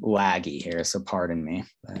little laggy here, so pardon me.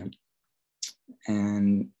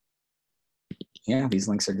 And yeah, these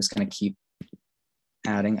links are just going to keep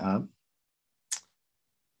adding up.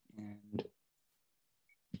 And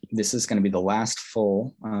this is going to be the last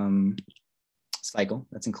full cycle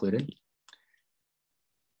that's included.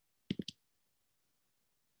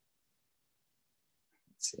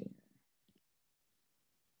 See.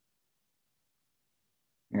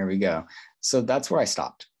 There we go. So that's where I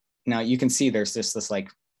stopped. Now you can see there's just this like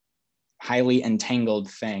highly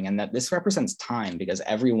entangled thing, and that this represents time, because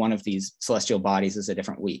every one of these celestial bodies is a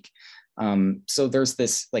different week. So there's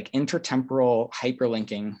this like intertemporal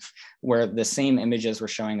hyperlinking where the same images were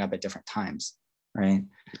showing up at different times, right?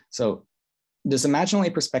 So does imaginal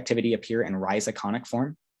aperspectivity appear in rhizoconic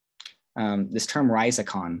form? This term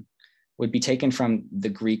rhizocon would be taken from the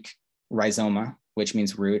Greek rhizoma, which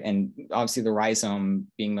means root, and obviously the rhizome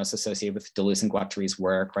being most associated with Deleuze and Guattari's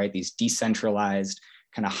work, right? These decentralized,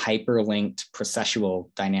 kind of hyperlinked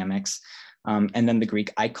processual dynamics, and then the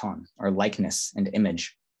Greek icon, or likeness and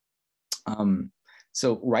image.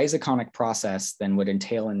 So rhizoconic process then would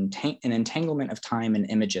entail an entanglement of time and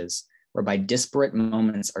images, whereby disparate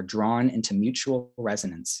moments are drawn into mutual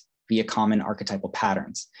resonance via common archetypal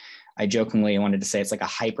patterns. I jokingly wanted to say it's like a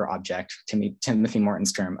hyper object, Timothy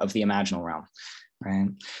Morton's term, of the imaginal realm, right?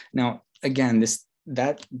 Now, again,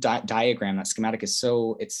 that diagram, that schematic is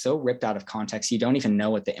it's so ripped out of context, you don't even know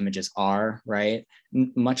what the images are, right?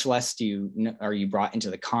 Much less are you brought into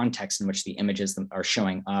the context in which the images are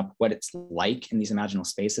showing up, what it's like in these imaginal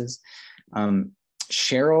spaces.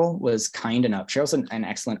 Cheryl was kind enough. Cheryl's an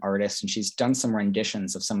excellent artist, and she's done some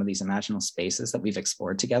renditions of some of these imaginal spaces that we've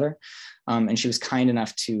explored together. And she was kind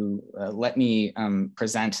enough to let me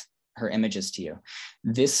present her images to you.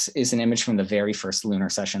 This is an image from the very first lunar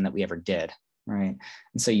session that we ever did, right?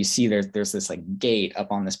 And so you see there's this like gate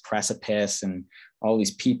up on this precipice, and all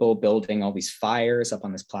these people building all these fires up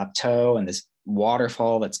on this plateau, and this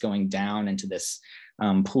waterfall that's going down into this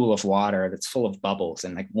pool of water that's full of bubbles,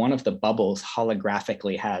 and like one of the bubbles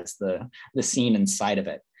holographically has the scene inside of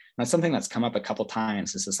it. And that's something that's come up a couple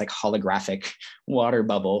times, is this like holographic water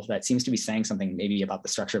bubble that seems to be saying something maybe about the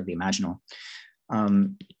structure of the imaginal.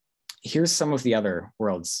 Here's some of the other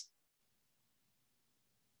worlds.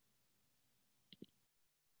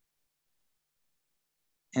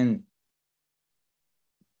 And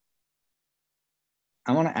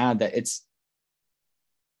I want to add that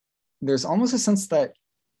there's almost a sense that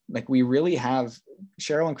like we really have,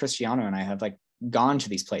 Cheryl and Cristiano and I have like gone to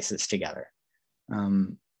these places together.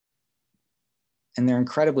 And they're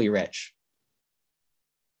incredibly rich.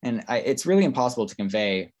 And it's really impossible to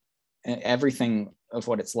convey everything of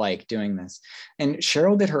what it's like doing this. And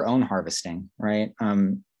Cheryl did her own harvesting, right?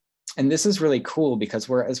 And this is really cool, because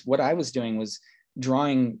whereas what I was doing was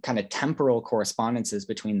drawing kind of temporal correspondences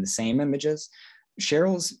between the same images,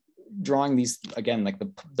 Cheryl's drawing these, again, like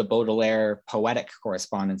the Baudelaire poetic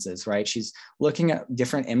correspondences, right? She's looking at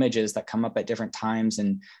different images that come up at different times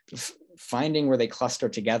and finding where they cluster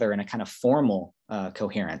together in a kind of formal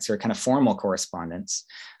coherence or kind of formal correspondence.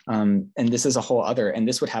 And this is a whole other, and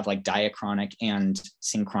this would have like diachronic and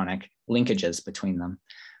synchronic linkages between them.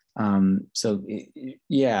 So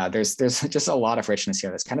yeah, there's just a lot of richness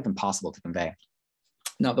here that's kind of impossible to convey.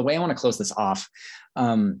 Now, the way I want to close this off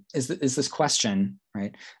is this question,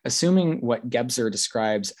 right? Assuming what Gebser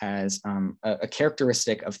describes as a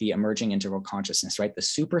characteristic of the emerging integral consciousness, right? The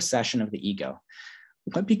supersession of the ego.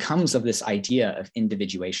 What becomes of this idea of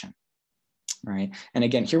individuation, right? And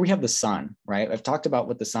again, here we have the sun, right? I've talked about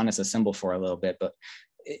what the sun is a symbol for a little bit, but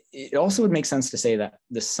it also would make sense to say that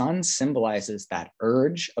the sun symbolizes that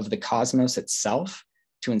urge of the cosmos itself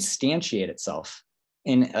to instantiate itself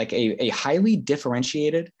in like a highly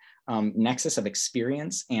differentiated nexus of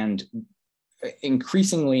experience and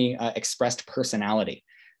increasingly expressed personality,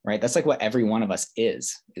 right? That's like what every one of us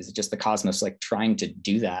is just the cosmos like trying to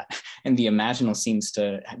do that. And the imaginal seems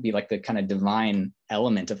to be like the kind of divine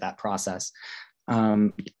element of that process.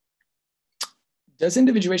 Does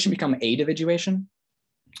individuation become adividuation?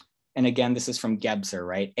 And again, this is from Gebser,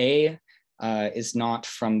 right? A is not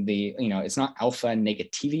from the, it's not alpha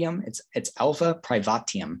negativium, it's alpha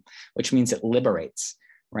privatium, which means it liberates,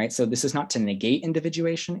 right? So this is not to negate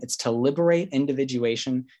individuation, it's to liberate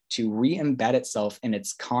individuation to re-embed itself in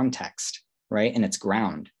its context, right? In its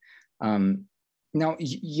ground. Now,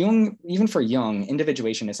 Jung, even for Jung,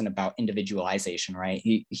 individuation isn't about individualization, right?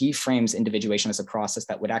 He frames individuation as a process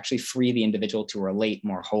that would actually free the individual to relate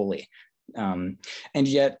more wholly. And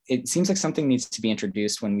yet it seems like something needs to be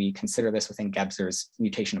introduced when we consider this within Gebser's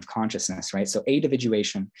mutation of consciousness, right? So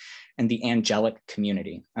adividuation and the angelic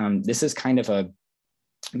community. This is kind of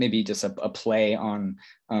maybe just a play on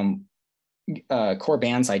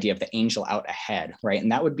Corbin's idea of the angel out ahead, right?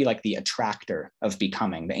 And that would be like the attractor of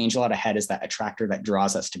becoming. The angel out ahead is that attractor that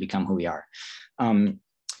draws us to become who we are. I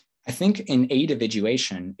think in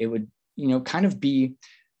adividuation, it would, kind of be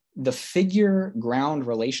the figure ground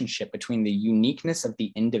relationship between the uniqueness of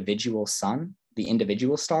the individual sun, the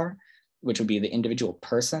individual star, which would be the individual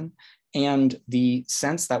person, and the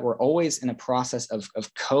sense that we're always in a process of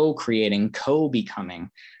co-creating,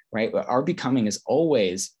 co-becoming, right? Our becoming is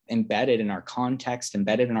always embedded in our context,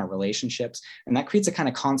 embedded in our relationships, and that creates a kind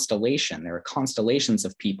of constellation. There are constellations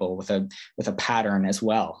of people with a pattern as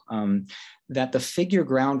well. That the figure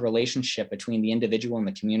ground relationship between the individual and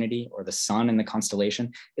the community, or the sun and the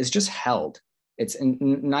constellation, is just held.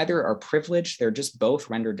 Neither are privileged, they're just both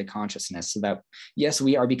rendered to consciousness, so that yes,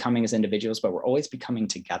 we are becoming as individuals, but we're always becoming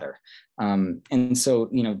together. And so,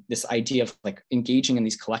 this idea of like engaging in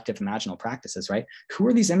these collective imaginal practices, right? Who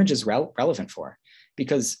are these images relevant for?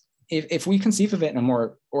 Because if we conceive of it in a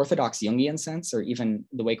more orthodox Jungian sense, or even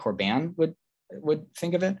the way Corbin would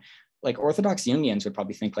think of it, like Orthodox Jungians would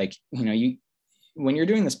probably think like, when you're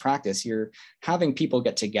doing this practice, you're having people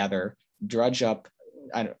get together, drudge up,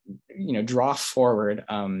 draw forward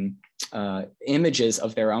images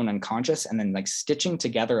of their own unconscious, and then like stitching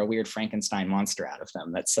together a weird Frankenstein monster out of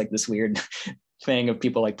them. That's like this weird thing of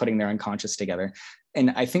people like putting their unconscious together.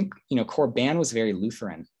 And I think, Corbin was very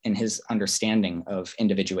Lutheran in his understanding of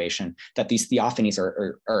individuation, that these theophanies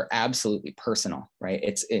are absolutely personal, right?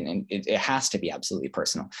 It has to be absolutely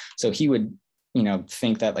personal. So he would,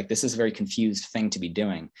 think that like, this is a very confused thing to be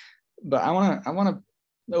doing. But I want to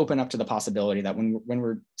open up to the possibility that when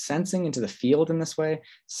we're sensing into the field in this way,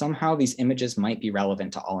 somehow these images might be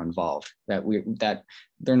relevant to all involved, that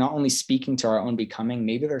they're not only speaking to our own becoming,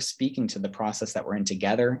 maybe they're speaking to the process that we're in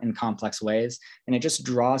together in complex ways. And it just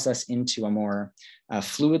draws us into a more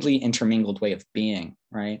fluidly intermingled way of being,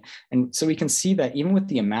 right? And so we can see that even with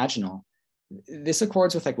the imaginal, this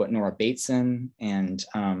accords with like what Nora Bateson and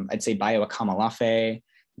I'd say Bayo Akamalafe,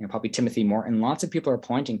 probably Timothy Morton, lots of people are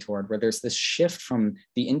pointing toward, where there's this shift from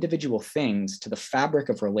the individual things to the fabric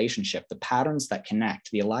of relationship, the patterns that connect,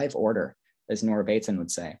 the alive order, as Nora Bateson would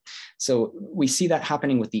say. So we see that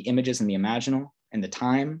happening with the images and the imaginal and the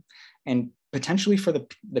time, and potentially for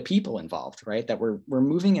the people involved, right? That we're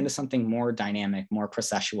moving into something more dynamic, more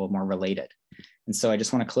processual, more related. And so I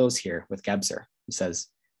just want to close here with Gebser, who says,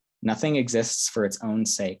 "Nothing exists for its own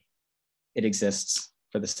sake. It exists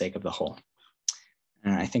for the sake of the whole."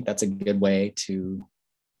 And I think that's a good way to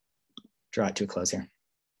draw it to a close here.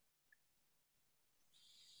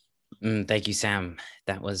 Thank you, Sam.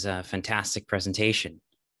 That was a fantastic presentation.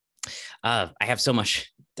 I have so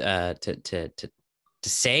much to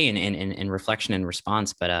say in reflection and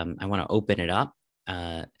response, but I want to open it up.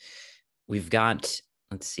 We've got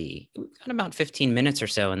let's see, we've got about 15 minutes or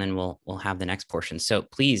so, and then we'll have the next portion. So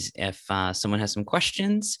please, if someone has some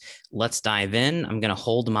questions, let's dive in. I'm going to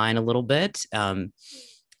hold mine a little bit, and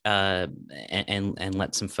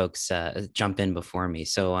let some folks jump in before me.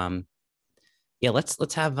 So yeah,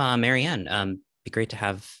 let's have Marianne. Be great to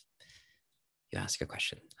have you ask a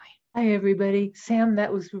question. Hi, everybody. Sam,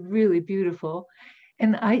 that was really beautiful.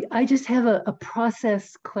 And I just have a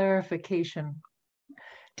process clarification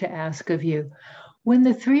to ask of you. When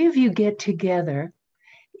the three of you get together,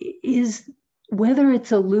 is whether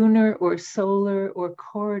it's a lunar or solar or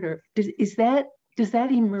corridor, does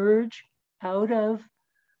that emerge out of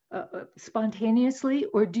spontaneously,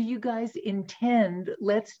 or do you guys intend,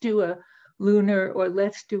 let's do a lunar or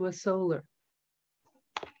let's do a solar?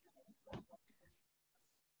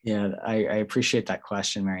 Yeah, I appreciate that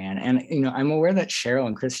question, Marianne. And I'm aware that Cheryl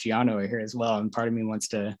and Cristiano are here as well. And part of me wants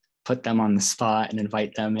to put them on the spot and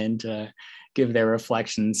invite them in to give their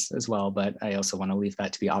reflections as well. But I also want to leave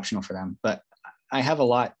that to be optional for them. But I have a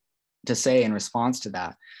lot to say in response to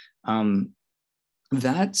that.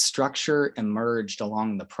 That structure emerged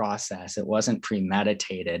along the process. It wasn't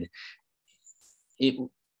premeditated.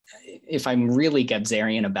 If I'm really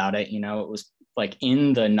Gebserian about it, it was like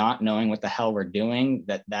in the not knowing what the hell we're doing,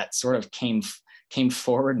 that sort of came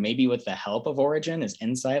forward, maybe with the help of Origin as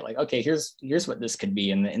insight, like, okay, here's what this could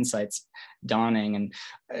be, and the insights dawning. And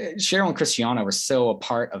Cheryl and Cristiano were so a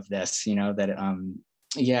part of this, that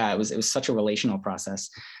yeah, it was such a relational process.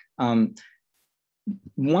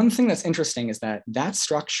 One thing that's interesting is that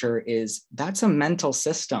structure that's a mental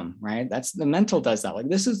system, right? The mental does that. Like,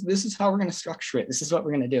 this is how we're going to structure it. This is what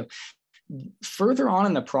we're going to do. Further on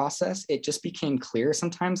in the process, it just became clear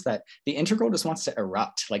sometimes that the integral just wants to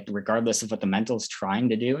erupt, like regardless of what the mental is trying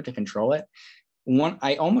to do to control it.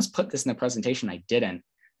 I almost put this in the presentation, I didn't,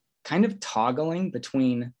 kind of toggling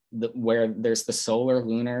between where there's the solar,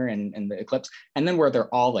 lunar, and the eclipse, and then where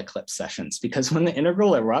they're all eclipse sessions. Because when the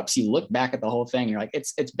integral erupts, you look back at the whole thing, you're like,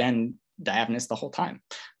 it's been diaphanous the whole time.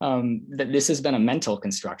 That this has been a mental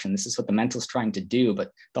construction. This is what the mental is trying to do,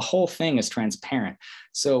 but the whole thing is transparent.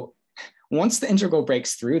 So once the integral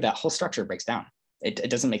breaks through, that whole structure breaks down. It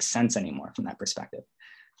doesn't make sense anymore from that perspective.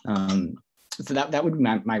 So that would be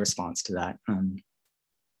my response to that.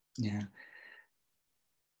 Yeah.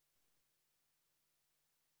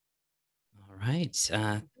 All right.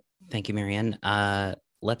 Thank you, Marianne.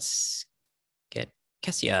 Let's get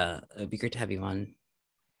Kessia. It'd be great to have you on.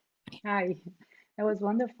 Hi, that was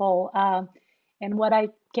wonderful. And what I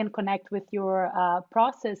can connect with your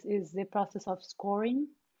process is the process of scoring.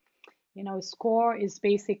 Score is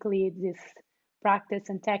basically this practice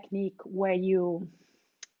and technique where you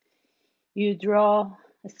draw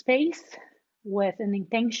a space with an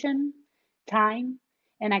intention, time,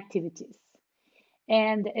 and activities.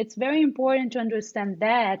 And it's very important to understand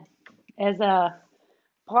that as a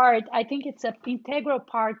part. I think it's an integral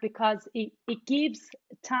part because it gives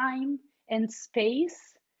time and space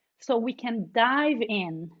so we can dive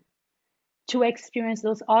in to experience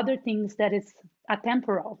those other things that is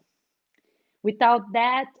atemporal. Without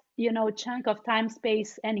that, chunk of time,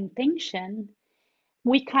 space, and intention,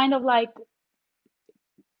 we kind of like,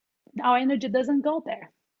 our energy doesn't go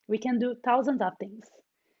there. We can do thousands of things.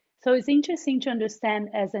 So it's interesting to understand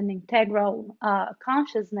as an integral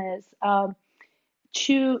consciousness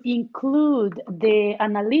to include the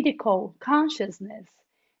analytical consciousness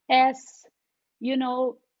as,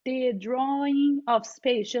 the drawing of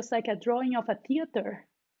space, just like a drawing of a theater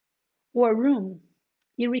or room.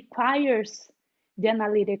 It requires the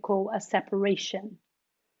analytical separation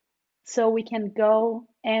so we can go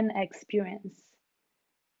and experience.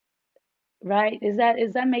 Right? Does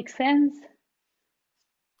that make sense?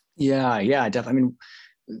 Yeah, definitely. I mean,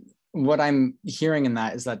 what I'm hearing in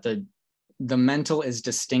that is that the mental is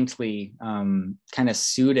distinctly kind of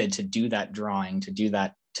suited to do that drawing, to do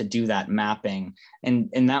that mapping, and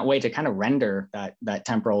in that way to kind of render that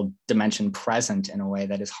temporal dimension present in a way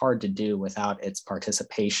that is hard to do without its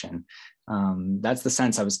participation. That's the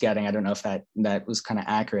sense I was getting. I don't know if that was kind of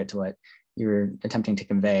accurate to what you were attempting to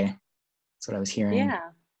convey. That's what I was hearing. Yeah.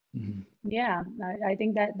 Mm-hmm. Yeah, I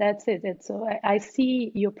think that's it. So I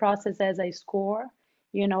see your process as a score,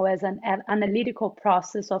 as an analytical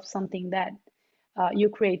process of something that you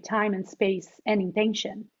create time and space and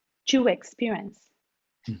intention to experience.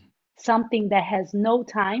 Mm-hmm. Something that has no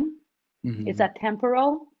time. Mm-hmm. It's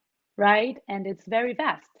atemporal, right? And it's very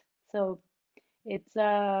vast. So it's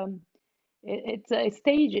a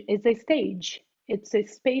stage. It's a stage. It's a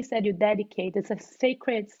space that you dedicate. It's a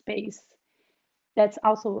sacred space. That's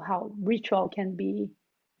also how ritual can be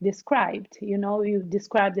described. You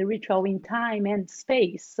describe the ritual in time and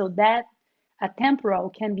space. So that a temporal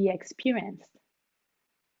can be experienced,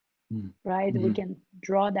 right? Mm-hmm. We can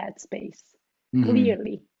draw that space Mm-hmm.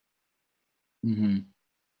 clearly. Mm-hmm.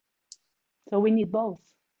 So we need both.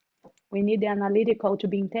 We need the analytical to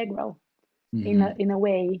be integral in a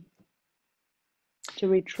way to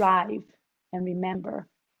retrieve and remember.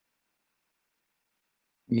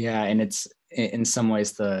 Yeah, and it's in some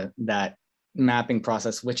ways that mapping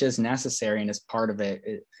process, which is necessary and is part of it,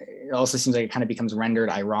 it also seems like it kind of becomes rendered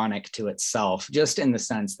ironic to itself, just in the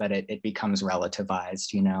sense that it becomes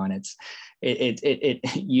relativized, and it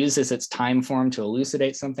uses its time form to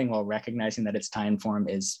elucidate something while recognizing that its time form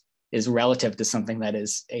is relative to something that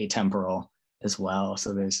is atemporal as well.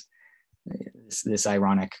 So there's this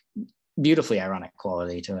ironic, beautifully ironic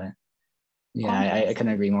quality to it. Yeah, I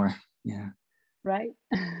couldn't agree more. Yeah. Right?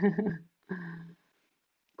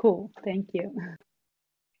 Cool. Thank you. Thank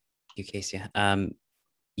you, Casey.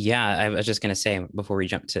 Yeah, I was just going to say before we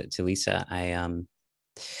jump to Lisa,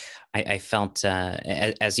 I felt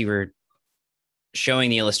as you were showing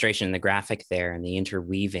the illustration and the graphic there and the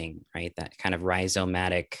interweaving, right, that kind of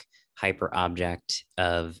rhizomatic hyper object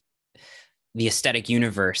of the aesthetic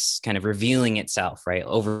universe kind of revealing itself, right,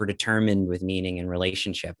 overdetermined with meaning and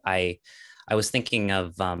relationship. I was thinking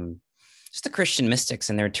of just the Christian mystics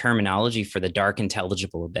and their terminology for the dark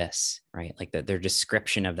intelligible abyss, right? Like their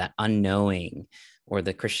description of that unknowing, or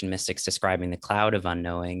the Christian mystics describing the cloud of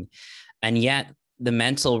unknowing. And yet the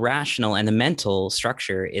mental rational and the mental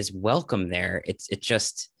structure is welcome there. It's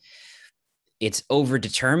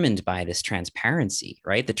overdetermined by this transparency,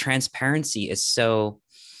 right? The transparency is so,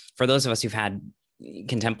 for those of us who've had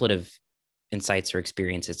contemplative insights or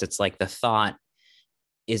experiences, it's like the thought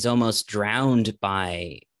is almost drowned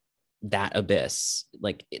by that abyss.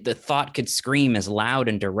 Like the thought could scream as loud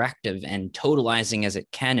and directive and totalizing as it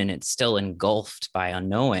can, and it's still engulfed by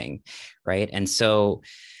unknowing, right? And so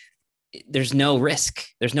there's no risk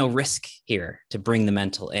here to bring the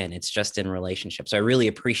mental in. It's just in relationship. So I really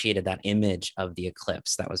appreciated that image of the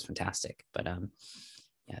eclipse. That was fantastic. But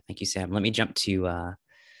yeah, thank you, Sam. Let me jump to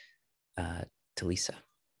Lisa.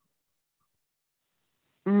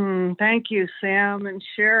 Thank you, Sam and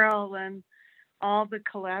Cheryl and all the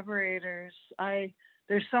collaborators.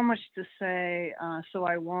 There's so much to say, so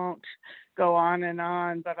I won't go on,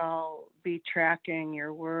 but I'll be tracking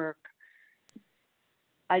your work.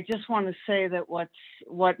 I just want to say that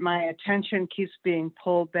what my attention keeps being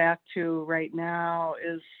pulled back to right now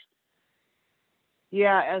is,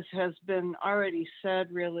 yeah, as has been already said,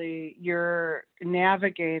 really, you're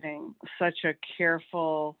navigating such a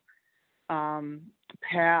careful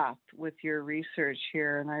path with your research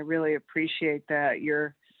here, and I really appreciate that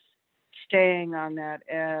you're staying on that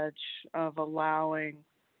edge of allowing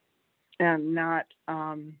and not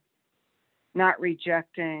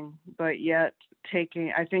rejecting, but yet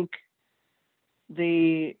taking. I think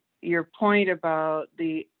your point about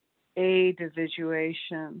the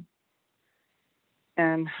individuation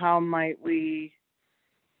and how might we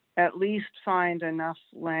at least find enough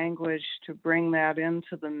language to bring that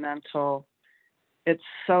into the mental. It's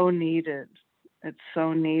so needed. It's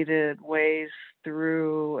so needed, ways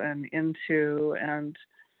through and into, and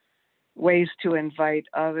ways to invite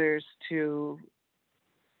others to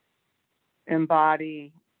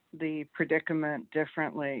embody the predicament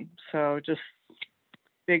differently. So just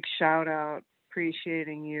big shout out,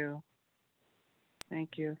 appreciating you.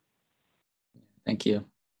 Thank you. Thank you.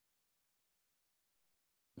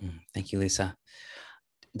 Thank you, Lisa.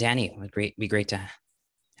 Danny, it would be great to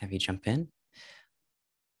have you jump in.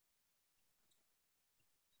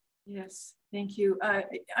 Yes, thank you.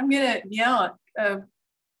 I'm going to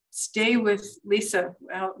stay with Lisa,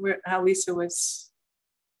 how Lisa was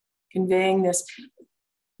conveying this.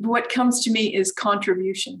 What comes to me is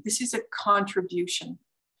contribution. This is a contribution.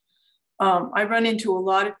 I run into a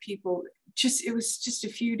lot of people, it was just a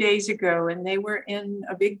few days ago, and they were in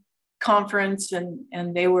a big conference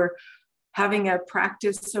and they were having a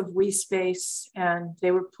practice of we space, and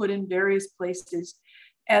they were put in various places.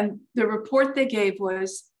 And the report they gave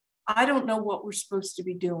was, I don't know what we're supposed to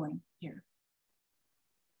be doing here.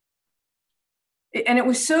 And it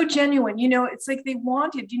was so genuine, it's like they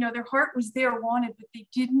wanted, their heart was there, wanted, but they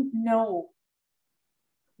didn't know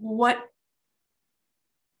what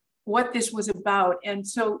this was about. And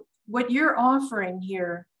so what you're offering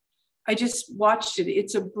here, I just watched it.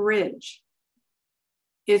 It's a bridge.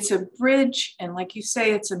 It's a bridge. And like you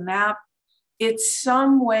say, it's a map. It's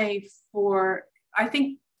some way I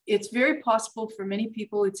think it's very possible for many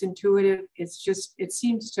people. It's intuitive. It's just, it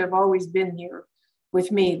seems to have always been here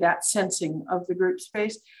with me, that sensing of the group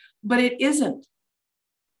space, but it isn't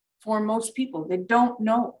for most people. They don't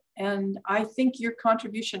know. And I think your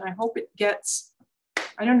contribution, I hope it gets,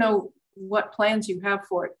 I don't know what plans you have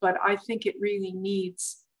for it, but I think it really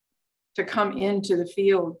needs to come into the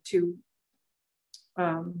field to,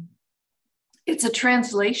 it's a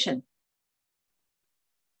translation.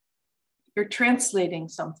 You're translating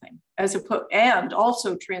something as opposed, and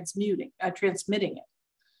also transmitting it.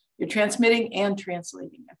 You're transmitting and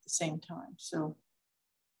translating at the same time. So.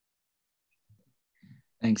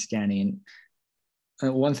 Thanks, Danny.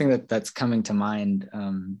 And one thing that's coming to mind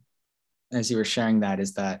as you were sharing that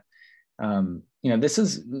is that, this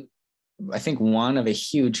is, I think, one of a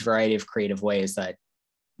huge variety of creative ways that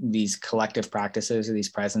these collective practices or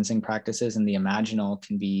these presencing practices and the imaginal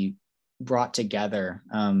can be brought together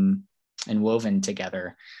and woven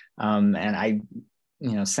together. And I,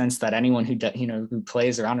 sense that anyone who who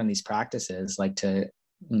plays around in these practices like to,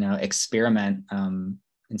 experiment and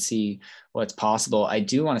see what's possible. I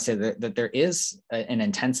do want to say that there is an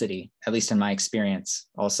intensity, at least in my experience,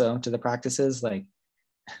 also to the practices. Like,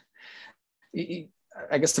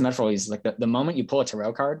 I guess the metaphor is like the moment you pull a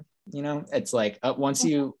tarot card, it's like once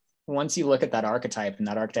you look at that archetype and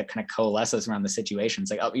that archetype kind of coalesces around the situation,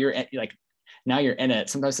 it's like, oh, you're like, now you're in it.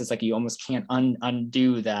 Sometimes it's like you almost can't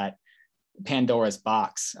undo that Pandora's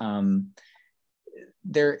box.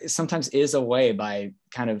 There sometimes is a way by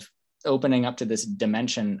kind of opening up to this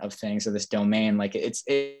dimension of things or this domain. Like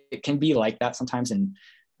it can be like that sometimes, and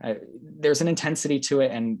there's an intensity to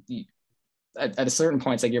it, and at a certain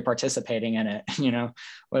point, it's like you're participating in it,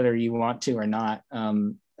 whether you want to or not.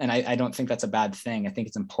 And I don't think that's a bad thing. I think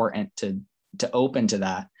it's important to open to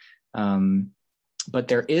that. But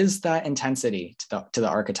there is that intensity to the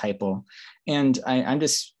archetypal. And I'm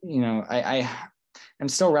just, I'm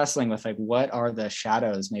still wrestling with like, what are the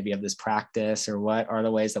shadows maybe of this practice, or what are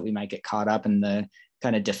the ways that we might get caught up in the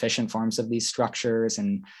kind of deficient forms of these structures,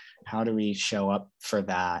 and how do we show up for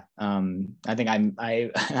that? I think I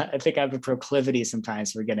think I have a proclivity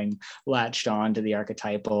sometimes for getting latched on to the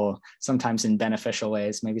archetypal, sometimes in beneficial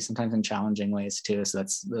ways, maybe sometimes in challenging ways too. So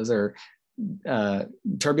those are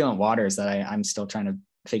turbulent waters that I'm still trying to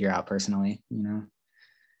figure out personally, Let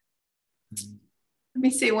me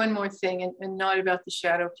say one more thing, and not about the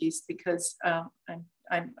shadow piece, because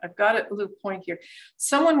I've got a little point here.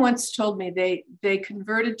 Someone once told me they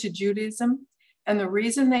converted to Judaism, and the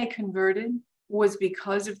reason they converted was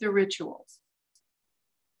because of the rituals.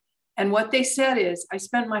 And what they said is, I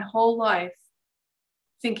spent my whole life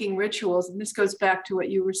thinking rituals, and this goes back to what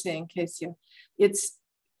you were saying, Kesia. It's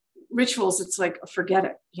rituals, it's like, forget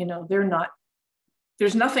it,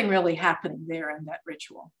 there's nothing really happening there in that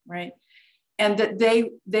ritual, right? And that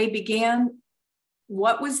they began,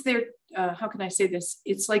 what was their, how can I say this?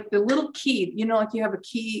 It's like the little key, like you have a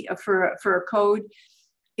key for a code.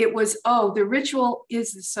 It was, the ritual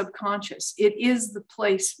is the subconscious. It is the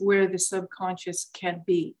place where the subconscious can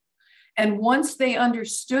be. And once they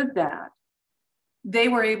understood that, they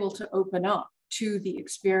were able to open up to the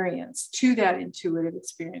experience, to that intuitive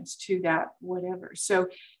experience, to that whatever. So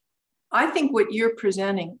I think what you're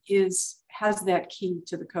presenting has that key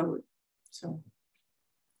to the code. So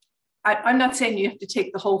I'm not saying you have to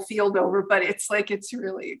take the whole field over, but it's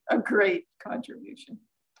really a great contribution.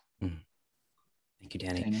 Thank you,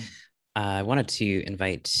 Danny. I wanted to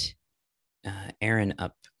invite Erin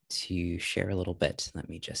up to share a little bit. Let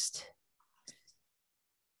me just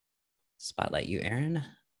spotlight you, Erin. There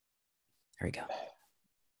we go.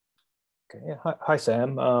 Okay. Yeah. Hi,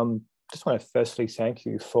 Sam. Just want to firstly thank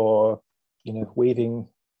you for weaving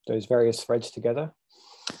those various threads together.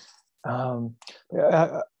 I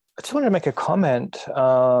just wanted to make a comment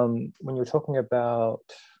when you were talking about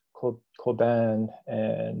Corbin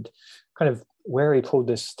and kind of where he pulled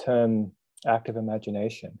this term active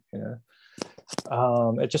imagination.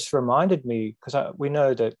 It just reminded me, because we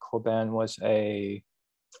know that Corbin was a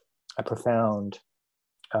profound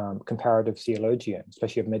comparative theologian,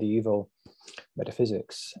 especially of medieval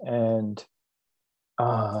metaphysics. And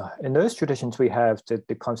in those traditions, we have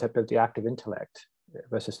the concept of the active intellect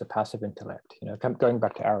versus the passive intellect, going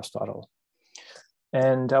back to Aristotle.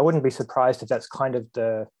 And I wouldn't be surprised if that's kind of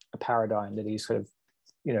the paradigm that he's sort of,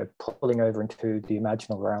 pulling over into the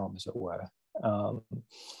imaginal realm, as it were.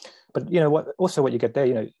 But what you get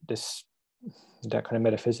there, that kind of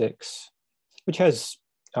metaphysics, which has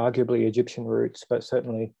arguably Egyptian roots, but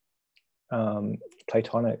certainly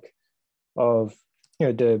Platonic, of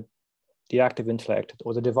the active intellect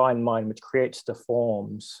or the divine mind, which creates the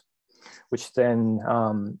forms, which then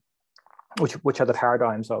which are the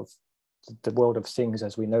paradigms of the world of things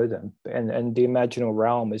as we know them, and the imaginal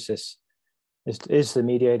realm is the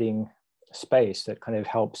mediating space that kind of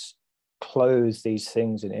helps close these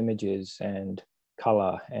things in images and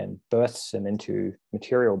color and births him into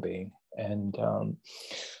material being. And,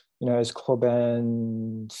 as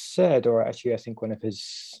Corbin said, or actually I think one of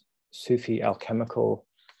his Sufi alchemical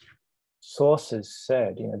sources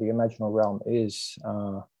said, the imaginal realm is,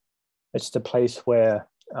 it's the place where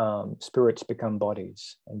spirits become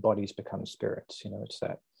bodies and bodies become spirits, it's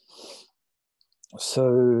that.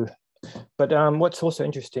 So, but what's also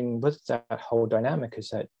interesting with that whole dynamic is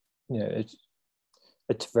that,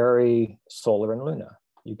 it's very solar and lunar.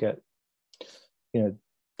 You get,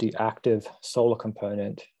 the active solar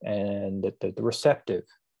component and the receptive,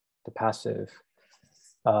 the passive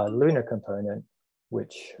lunar component,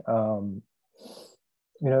 which, you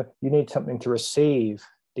need something to receive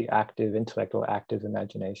the active intellect or active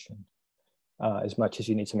imagination as much as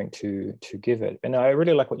you need something to give it. And I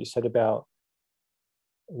really like what you said about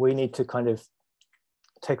we need to kind of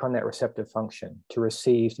take on that receptive function to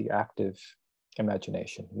receive the active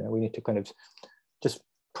imagination. We need to kind of just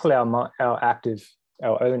pull our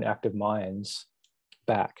own active minds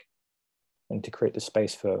back and to create the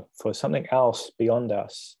space for something else beyond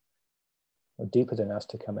us or deeper than us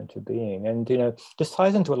to come into being. And this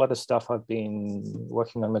ties into a lot of stuff I've been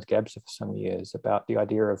working on with Gebser for some years about the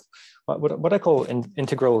idea of what I call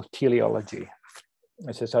integral teleology.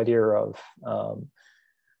 It's this idea of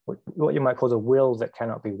what you might call the will that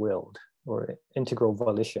cannot be willed, or integral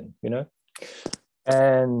volition,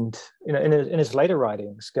 And in his later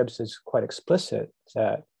writings, Gebser is quite explicit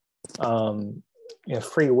that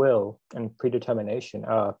free will and predetermination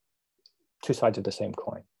are two sides of the same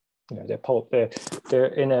coin. They're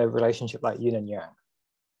in a relationship like yin and yang,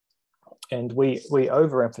 and we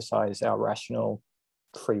overemphasize our rational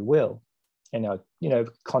free will and our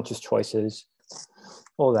conscious choices,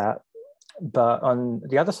 all that. But on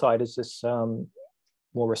the other side is this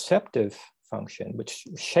more receptive function, which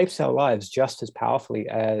shapes our lives just as powerfully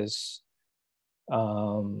as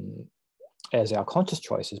our conscious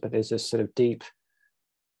choices. But there's this sort of deep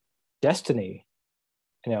destiny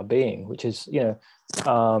in our being, which is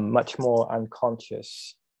much more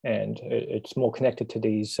unconscious, and it's more connected to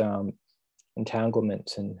these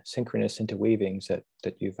entanglements and synchronous interweavings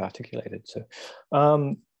that you've articulated.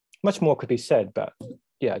 So much more could be said, but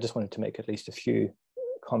yeah, I just wanted to make at least a few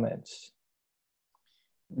comments.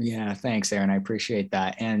 Yeah, thanks, Aaron. I appreciate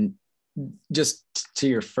that. And just to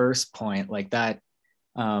your first point, like that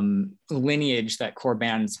lineage that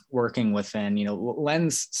Corbin's working within,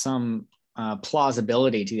 lends some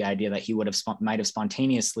plausibility to the idea that he might have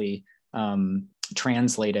spontaneously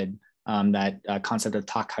translated that concept of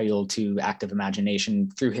takhayul to active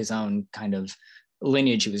imagination through his own kind of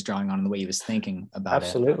lineage he was drawing on and the way he was thinking about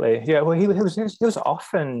Absolutely. it. Yeah, well, he was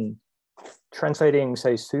often translating,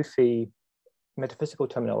 say, Sufi metaphysical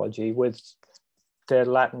terminology with their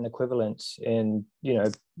Latin equivalents in,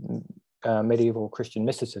 medieval Christian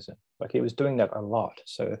mysticism. Like he was doing that a lot.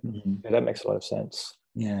 So yeah, that makes a lot of sense.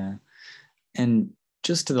 Yeah. And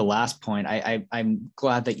just to the last point, I'm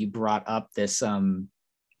glad that you brought up this,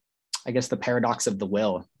 I guess, the paradox of the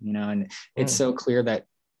will, and it's so clear that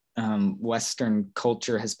Western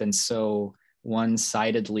culture has been so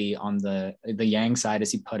one-sidedly on the yang side,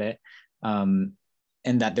 as you put it, and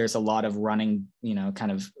that there's a lot of running,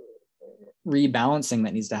 kind of rebalancing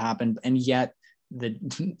that needs to happen. And yet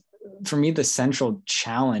for me, the central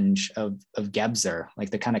challenge of Gebser, like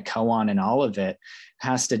the kind of koan in all of it,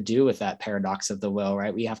 has to do with that paradox of the will,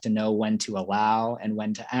 right? We have to know when to allow and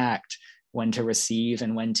when to act, when to receive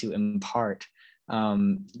and when to impart.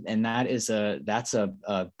 And that's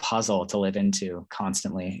a puzzle to live into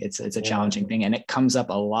constantly. It's a challenging thing, and it comes up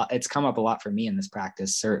a lot. It's come up a lot for me in this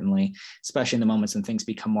practice, certainly, especially in the moments when things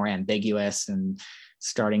become more ambiguous and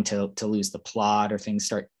starting to lose the plot, or things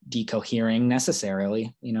start decohering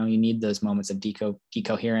necessarily. You need those moments of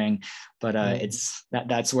decohering, but it's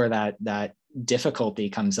that's where that difficulty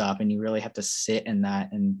comes up, and you really have to sit in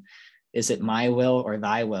that. And is it my will or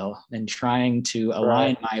thy will? And trying to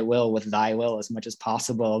align my will with thy will as much as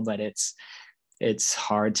possible, but it's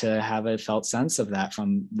hard to have a felt sense of that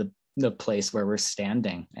from the place where we're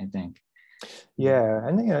standing, I think. Yeah,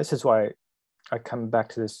 and this is why I come back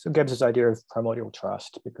to this Gebser's idea of primordial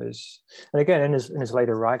trust, because, and again, in his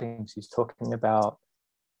later writings, he's talking about,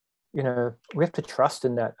 we have to trust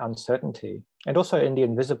in that uncertainty, and also in the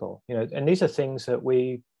invisible, and these are things that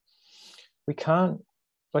we can't,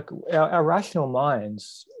 like our rational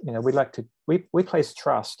minds, we place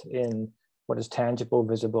trust in what is tangible,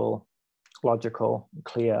 visible, logical,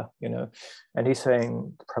 clear, and he's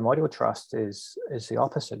saying primordial trust is the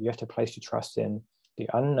opposite. You have to place your trust in the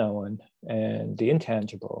unknown and the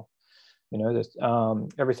intangible, that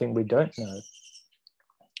everything we don't know.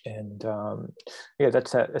 And yeah,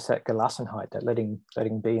 that's that Gelassenheit, that letting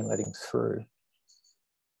be and letting through.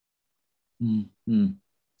 Mm-hmm.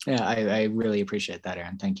 Yeah, I really appreciate that,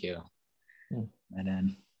 Aaron. Thank you. And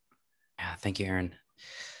then, yeah, thank you, Aaron.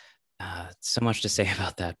 So much to say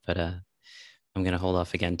about that, but I'm going to hold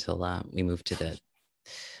off again till we move to the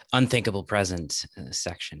unthinkable present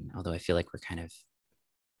section, although I feel like we're kind of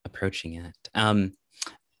approaching it.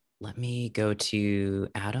 Let me go to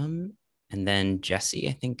Adam and then Jesse.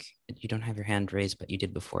 I think you don't have your hand raised, but you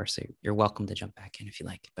did before, so you're welcome to jump back in if you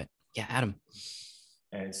like. But yeah, Adam.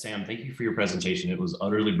 Sam, thank you for your presentation. It was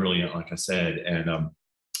utterly brilliant, like I said, and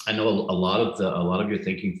I know a lot of your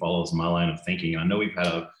thinking follows my line of thinking. I know we've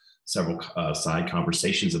had several side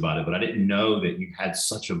conversations about it, but I didn't know that you had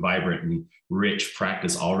such a vibrant and rich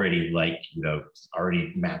practice already,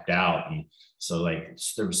 already mapped out. And so,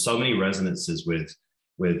 there were so many resonances with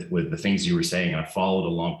the things you were saying. I followed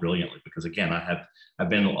along brilliantly because, again, I've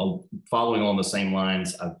been following along the same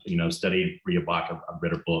lines. I've studied Rhea Bach. I've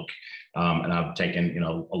read her book, and I've taken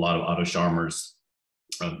a lot of Otto Scharmer's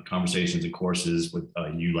conversations and courses with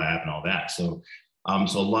ULab and all that. So a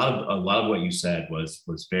lot of what you said was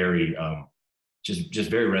very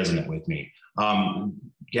just very resonant with me.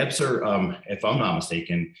 Gebser, if I'm not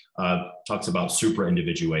mistaken, talks about super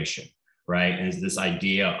individuation, right? And it's this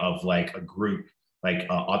idea of like a group,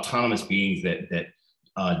 autonomous beings that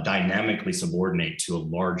dynamically subordinate to a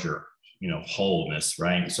larger, wholeness,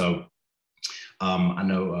 right? So I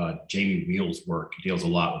know Jamie Wheel's work deals a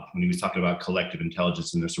lot with, when he was talking about collective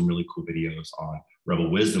intelligence, and there's some really cool videos on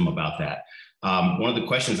Rebel Wisdom about that. One of the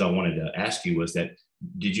questions I wanted to ask you was that,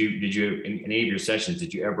 did you in any of your sessions,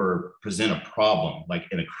 did you ever present a problem like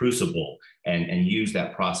in a crucible and use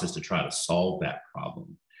that process to try to solve that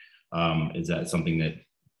problem? Is that something that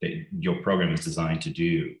your program is designed to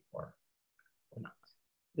do, or not?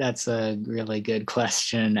 That's a really good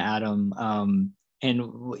question, Adam.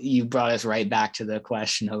 And you brought us right back to the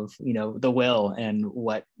question of, the will and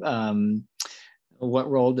what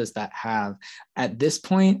role does that have? At this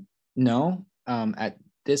point, no. At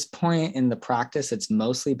this point in the practice, it's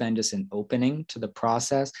mostly been just an opening to the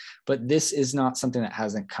process, but this is not something that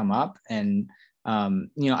hasn't come up. And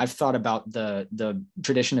I've thought about the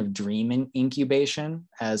tradition of dream incubation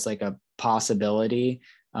as like a possibility.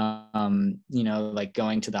 Like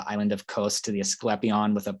going to the island of Kos, to the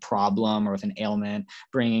Asclepion with a problem or with an ailment,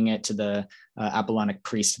 bringing it to the Apollonic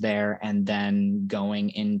priest there, and then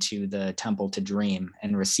going into the temple to dream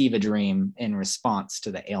and receive a dream in response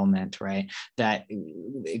to the ailment, right? That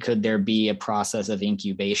could there be a process of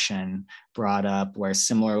incubation brought up where,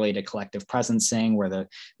 similarly to collective presencing, where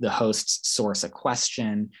the hosts source a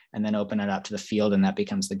question and then open it up to the field, and that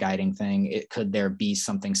becomes the guiding thing? Could there be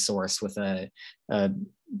something sourced with a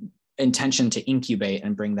intention to incubate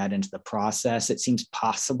and bring that into the process? It seems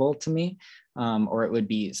possible to me, or it would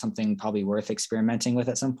be something probably worth experimenting with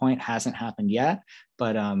at some point. Hasn't happened yet,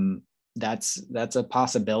 but that's a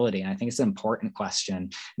possibility. And I think it's an important question.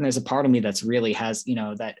 And there's a part of me that's really has,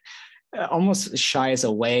 that almost shies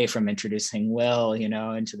away from introducing will,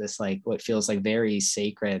 into this, like, what feels like very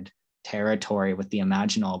sacred territory with the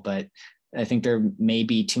imaginal. But I think there may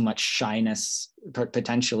be too much shyness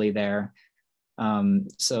potentially there.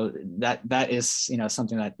 So that is,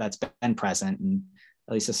 something that's been present, and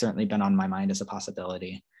at least has certainly been on my mind as a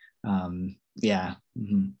possibility. Yeah.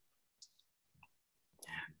 Mm-hmm.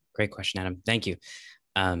 Great question, Adam. Thank you.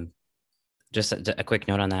 Just a quick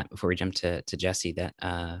note on that before we jump to Jesse,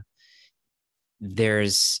 that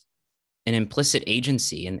there's an implicit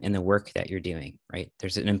agency in the work that you're doing, right?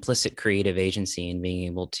 There's an implicit creative agency in being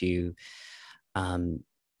able to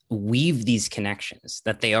weave these connections,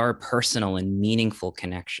 that they are personal and meaningful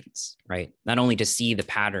connections, right? Not only to see the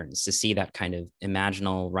patterns, to see that kind of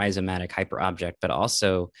imaginal rhizomatic hyperobject, but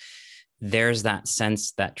also there's that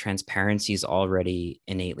sense that transparency is already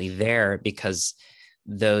innately there, because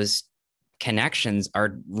those connections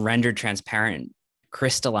are rendered transparent,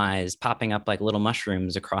 crystallized, popping up like little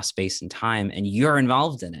mushrooms across space and time, and you're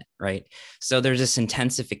involved in it, right? So there's this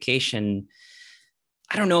intensification.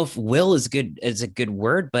 I don't know if will is a good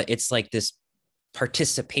word, but it's like this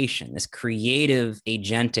participation, this creative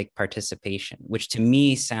agentic participation, which to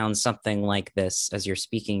me sounds something like this as you're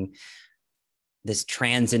speaking, this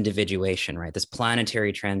trans-individuation, right? This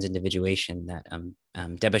planetary trans-individuation that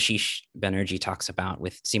Debashish Banerjee talks about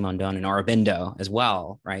with Simondon and Aurobindo as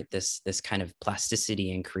well, right? This kind of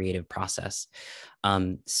plasticity and creative process.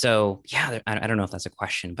 So yeah, I don't know if that's a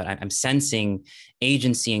question, but I'm sensing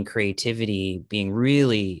agency and creativity being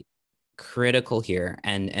really critical here.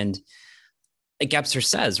 And Gebser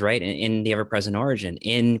says, right, in the ever-present origin,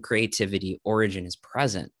 in creativity, origin is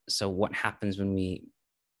present. So what happens when we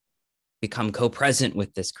become co-present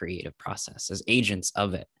with this creative process as agents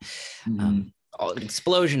of it. An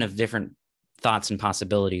explosion of different thoughts and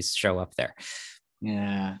possibilities show up there.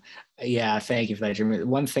 Yeah, thank you for that, Jeremy.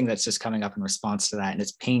 One thing that's just coming up in response to that, and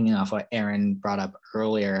it's pinging off what Aaron brought up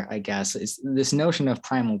earlier, I guess, is this notion of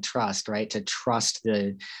primal trust, right? To trust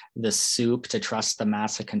the soup, to trust the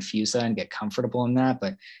massa confusa and get comfortable in that.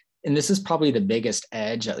 And this is probably the biggest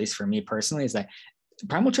edge, at least for me personally, is that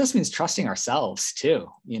primal trust means trusting ourselves too,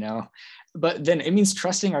 but then it means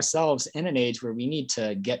trusting ourselves in an age where we need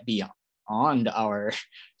to get beyond our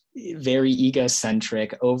very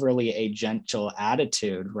egocentric, overly agential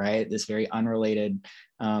attitude, right? This very unrelated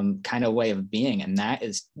kind of way of being. And that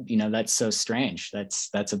is, that's so strange.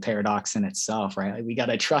 That's a paradox in itself, right? Like we got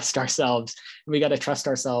to trust ourselves. We got to trust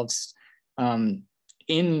ourselves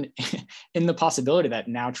in the possibility that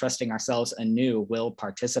now trusting ourselves anew will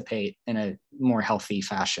participate in a more healthy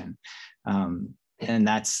fashion. And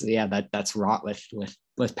that's wrought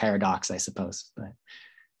with paradox, I suppose. But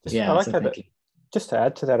I like that. Just to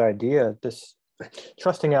add to that idea, this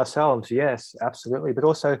trusting ourselves, yes, absolutely. But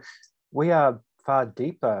also we are far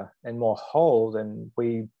deeper and more whole than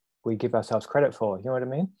we give ourselves credit for. You know what I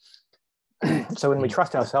mean? So when we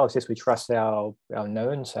trust ourselves, yes, we trust our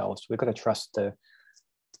known selves. We've got to trust that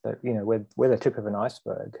we're the tip of an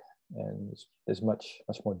iceberg, and there's much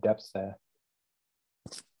more depth there.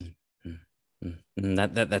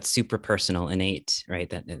 That's super personal, innate, right?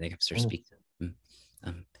 That Gebser speaks of.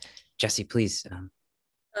 Jesse, please.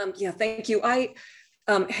 Yeah, thank you. I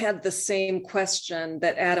had the same question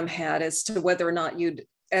that Adam had as to whether or not you'd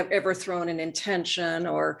ever thrown an intention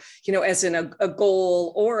or, as in a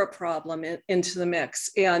goal or a problem into the mix.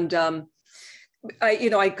 And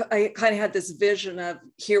I kind of had this vision of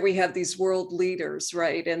here we have these world leaders,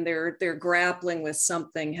 right? And they're grappling with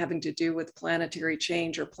something having to do with planetary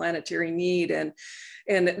change or planetary need, and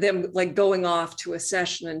them like going off to a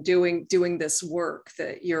session and doing this work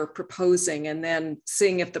that you're proposing, and then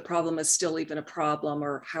seeing if the problem is still even a problem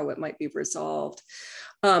or how it might be resolved.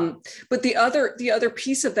 But the other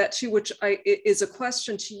piece of that too, which is a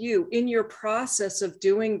question to you, in your process of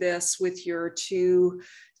doing this with your two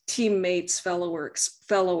teammates, fellow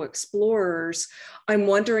explorers, I'm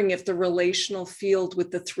wondering if the relational field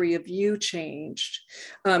with the three of you changed.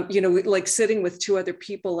 Like sitting with two other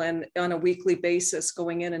people and on a weekly basis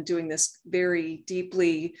going in and doing this very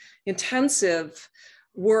deeply intensive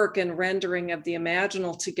work and rendering of the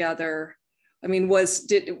Imaginal together. I mean,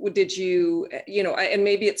 did you, and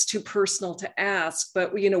maybe it's too personal to ask,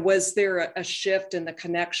 but, was there a shift in the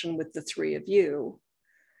connection with the three of you?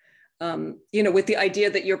 With the idea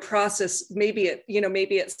that your process, maybe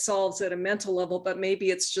it solves at a mental level, but maybe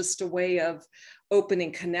it's just a way of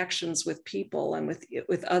opening connections with people and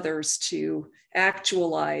with others to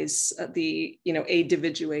actualize the,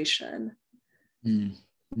 individuation.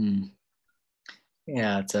 Mm-hmm.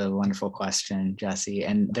 Yeah, it's a wonderful question, Jesse.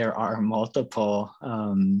 And there are multiple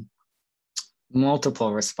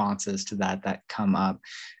responses to that come up.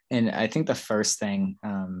 And I think the first thing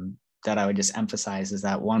that I would just emphasize is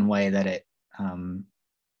that one way that it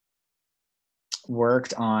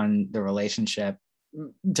worked on the relationship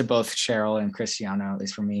to both Cheryl and Cristiano, at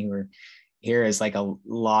least for me, were here is like a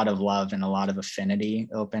lot of love and a lot of affinity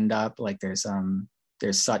opened up. Like there's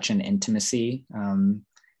such an intimacy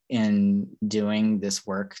in doing this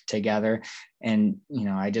work together. And,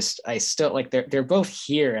 I still like, they're both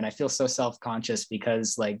here, and I feel so self-conscious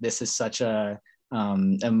because like, this is such a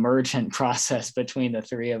emergent process between the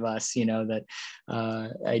three of us, that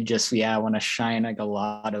I want to shine like a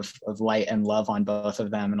lot of light and love on both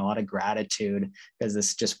of them, and a lot of gratitude, because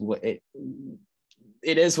it's just it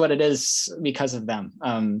is what it is because of them.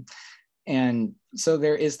 And so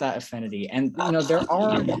there is that affinity, and there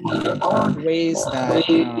are ways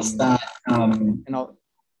that and I'll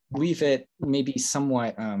leave it maybe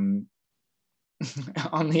somewhat on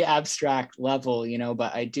the abstract level,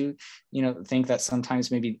 but I do, think that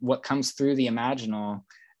sometimes maybe what comes through the Imaginal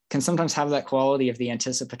can sometimes have that quality of the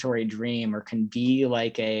anticipatory dream, or can be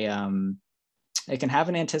like it can have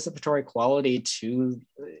an anticipatory quality to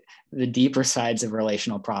the deeper sides of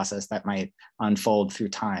relational process that might unfold through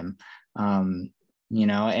time.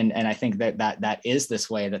 And I think that is this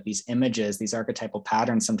way, that these images, these archetypal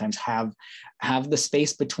patterns sometimes have the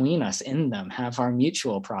space between us in them, have our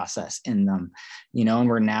mutual process in them, and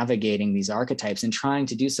we're navigating these archetypes and trying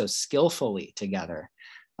to do so skillfully together.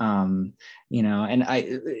 And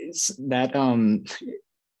I'd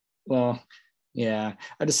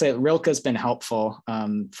just say Rilke's been helpful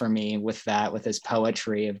for me with that, with his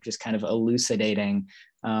poetry of just kind of elucidating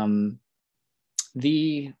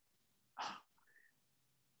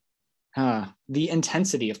the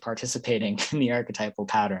intensity of participating in the archetypal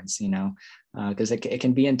patterns, you know, because it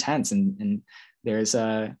can be intense, and there's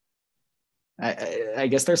I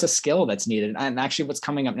guess there's a skill that's needed. And actually what's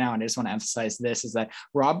coming up now, and I just want to emphasize this, is that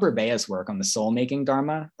Rob Berbea's work on the soul-making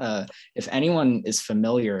Dharma, if anyone is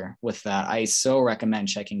familiar with that, I so recommend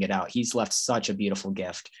checking it out. He's left such a beautiful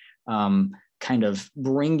gift, kind of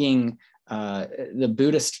bringing the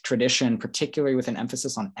Buddhist tradition, particularly with an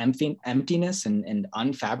emphasis on emptiness and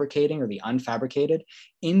unfabricating, or the unfabricated,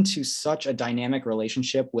 into such a dynamic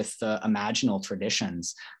relationship with the imaginal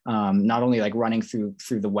traditions, not only like running through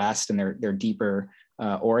the West and their deeper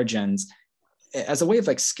origins, as a way of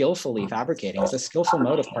like skillfully fabricating, as a skillful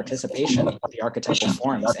mode of participation with the archetypal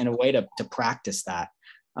forms, and a way to practice that.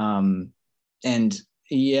 And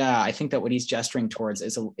yeah, I think that what he's gesturing towards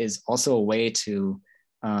is also a way to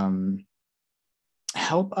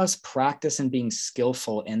help us practice in being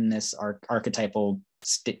skillful in this archetypal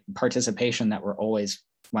participation that we're always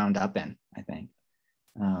wound up in, I think.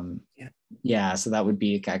 Yeah, so that would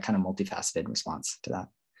be a kind of multifaceted response to that.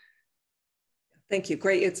 Thank you.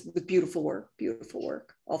 Great. It's beautiful work,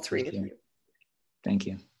 all three of you. Thank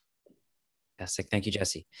you. Fantastic. Thank you,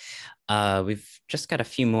 Jesse. We've just got a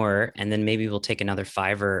few more, and then maybe we'll take another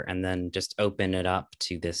 5 and then just open it up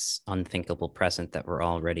to this unthinkable present that we're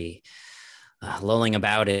already lolling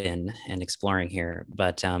about in and exploring here.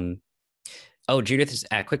 But oh, Judith,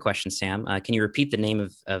 a quick question, Sam. Can you repeat the name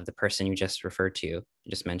of the person you just referred to, you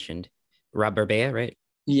just mentioned? Rob Berbea, right?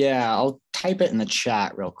 Yeah, I'll type it in the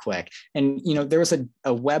chat real quick. And, you know, there was a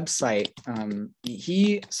website,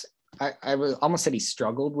 I almost said he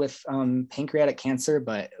struggled with pancreatic cancer,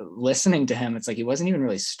 but listening to him, it's like he wasn't even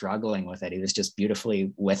really struggling with it. He was just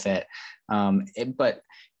beautifully with it. But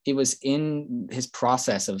it was in his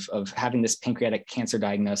process of having this pancreatic cancer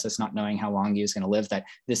diagnosis, not knowing how long he was going to live, that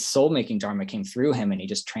this soul-making Dharma came through him, and he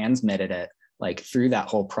just transmitted it like through that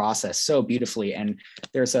whole process so beautifully. And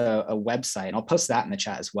there's a website, and I'll post that in the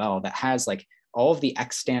chat as well, that has like all of the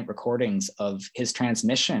extant recordings of his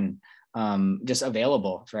transmission just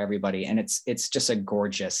available for everybody. And it's just a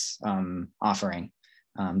gorgeous offering,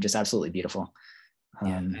 just absolutely beautiful.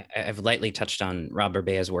 Yeah, I've lightly touched on Rob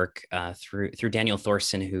Berbea's work through Daniel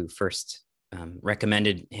Thorson, who first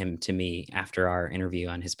recommended him to me after our interview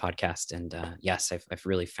on his podcast. And yes, I've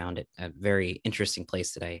really found it a very interesting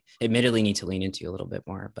place that I admittedly need to lean into a little bit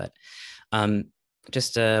more. But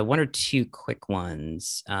just 1 or 2 quick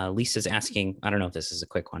ones. Lisa's asking, I don't know if this is a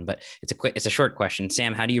quick one, but it's a short question.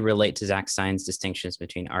 Sam, how do you relate to Zach Stein's distinctions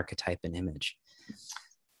between archetype and image?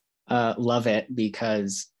 Love it,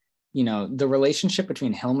 because you know, the relationship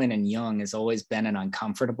between Hillman and Jung has always been an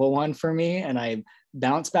uncomfortable one for me. And I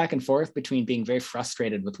bounce back and forth between being very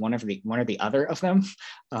frustrated with one or the other of them,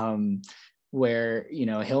 where, you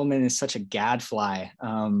know, Hillman is such a gadfly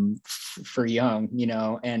for Jung, you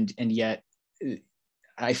know, and yet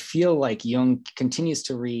I feel like Jung continues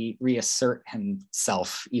to reassert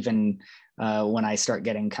himself, even when I start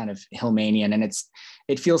getting kind of Hillmanian. And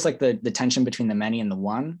it feels like the tension between the many and the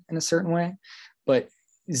one in a certain way. But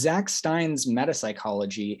Zach Stein's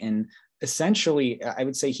metapsychology, and essentially, I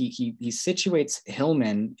would say he situates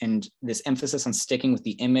Hillman and this emphasis on sticking with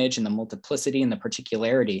the image and the multiplicity and the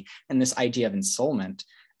particularity and this idea of ensoulment,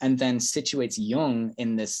 and then situates Jung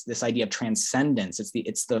in this idea of transcendence.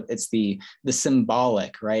 It's the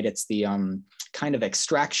symbolic, right? It's the kind of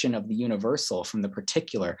extraction of the universal from the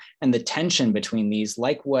particular, and the tension between these,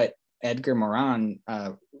 like what Edgar Morin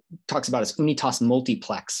talks about as unitas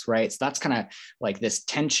multiplex, right? So that's kind of like this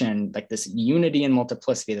tension, like this unity and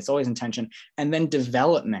multiplicity that's always in tension, and then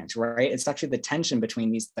development, right? It's actually the tension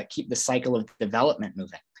between these that keep the cycle of development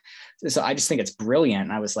moving. So I just think it's brilliant.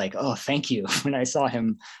 And I was like, oh, thank you. When I saw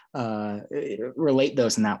him relate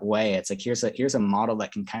those in that way, it's like, here's a model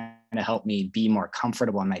that can kind of help me be more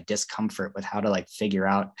comfortable in my discomfort with how to like figure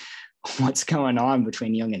out what's going on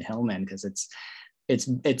between Jung and Hillman, because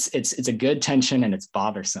it's a good tension and it's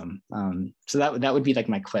bothersome. So that would be like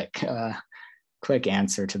my quick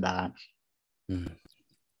answer to that.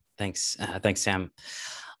 Thanks, Sam.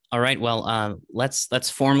 All right, well, let's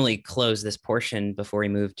formally close this portion before we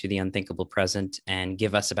move to the unthinkable present, and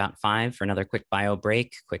give us about 5 for another quick bio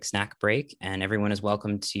break, quick snack break. And everyone is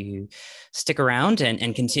welcome to stick around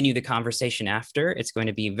and continue the conversation after. It's going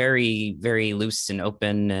to be very, very loose and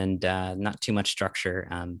open, and not too much structure.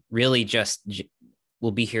 Really just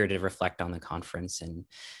we'll be here to reflect on the conference, and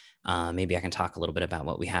maybe I can talk a little bit about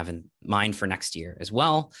what we have in mind for next year as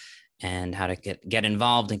well, and how to get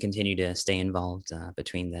involved and continue to stay involved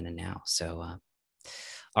between then and now. So,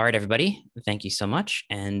 all right, everybody, thank you so much,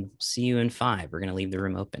 and see you in 5. We're going to leave the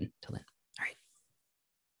room open till then.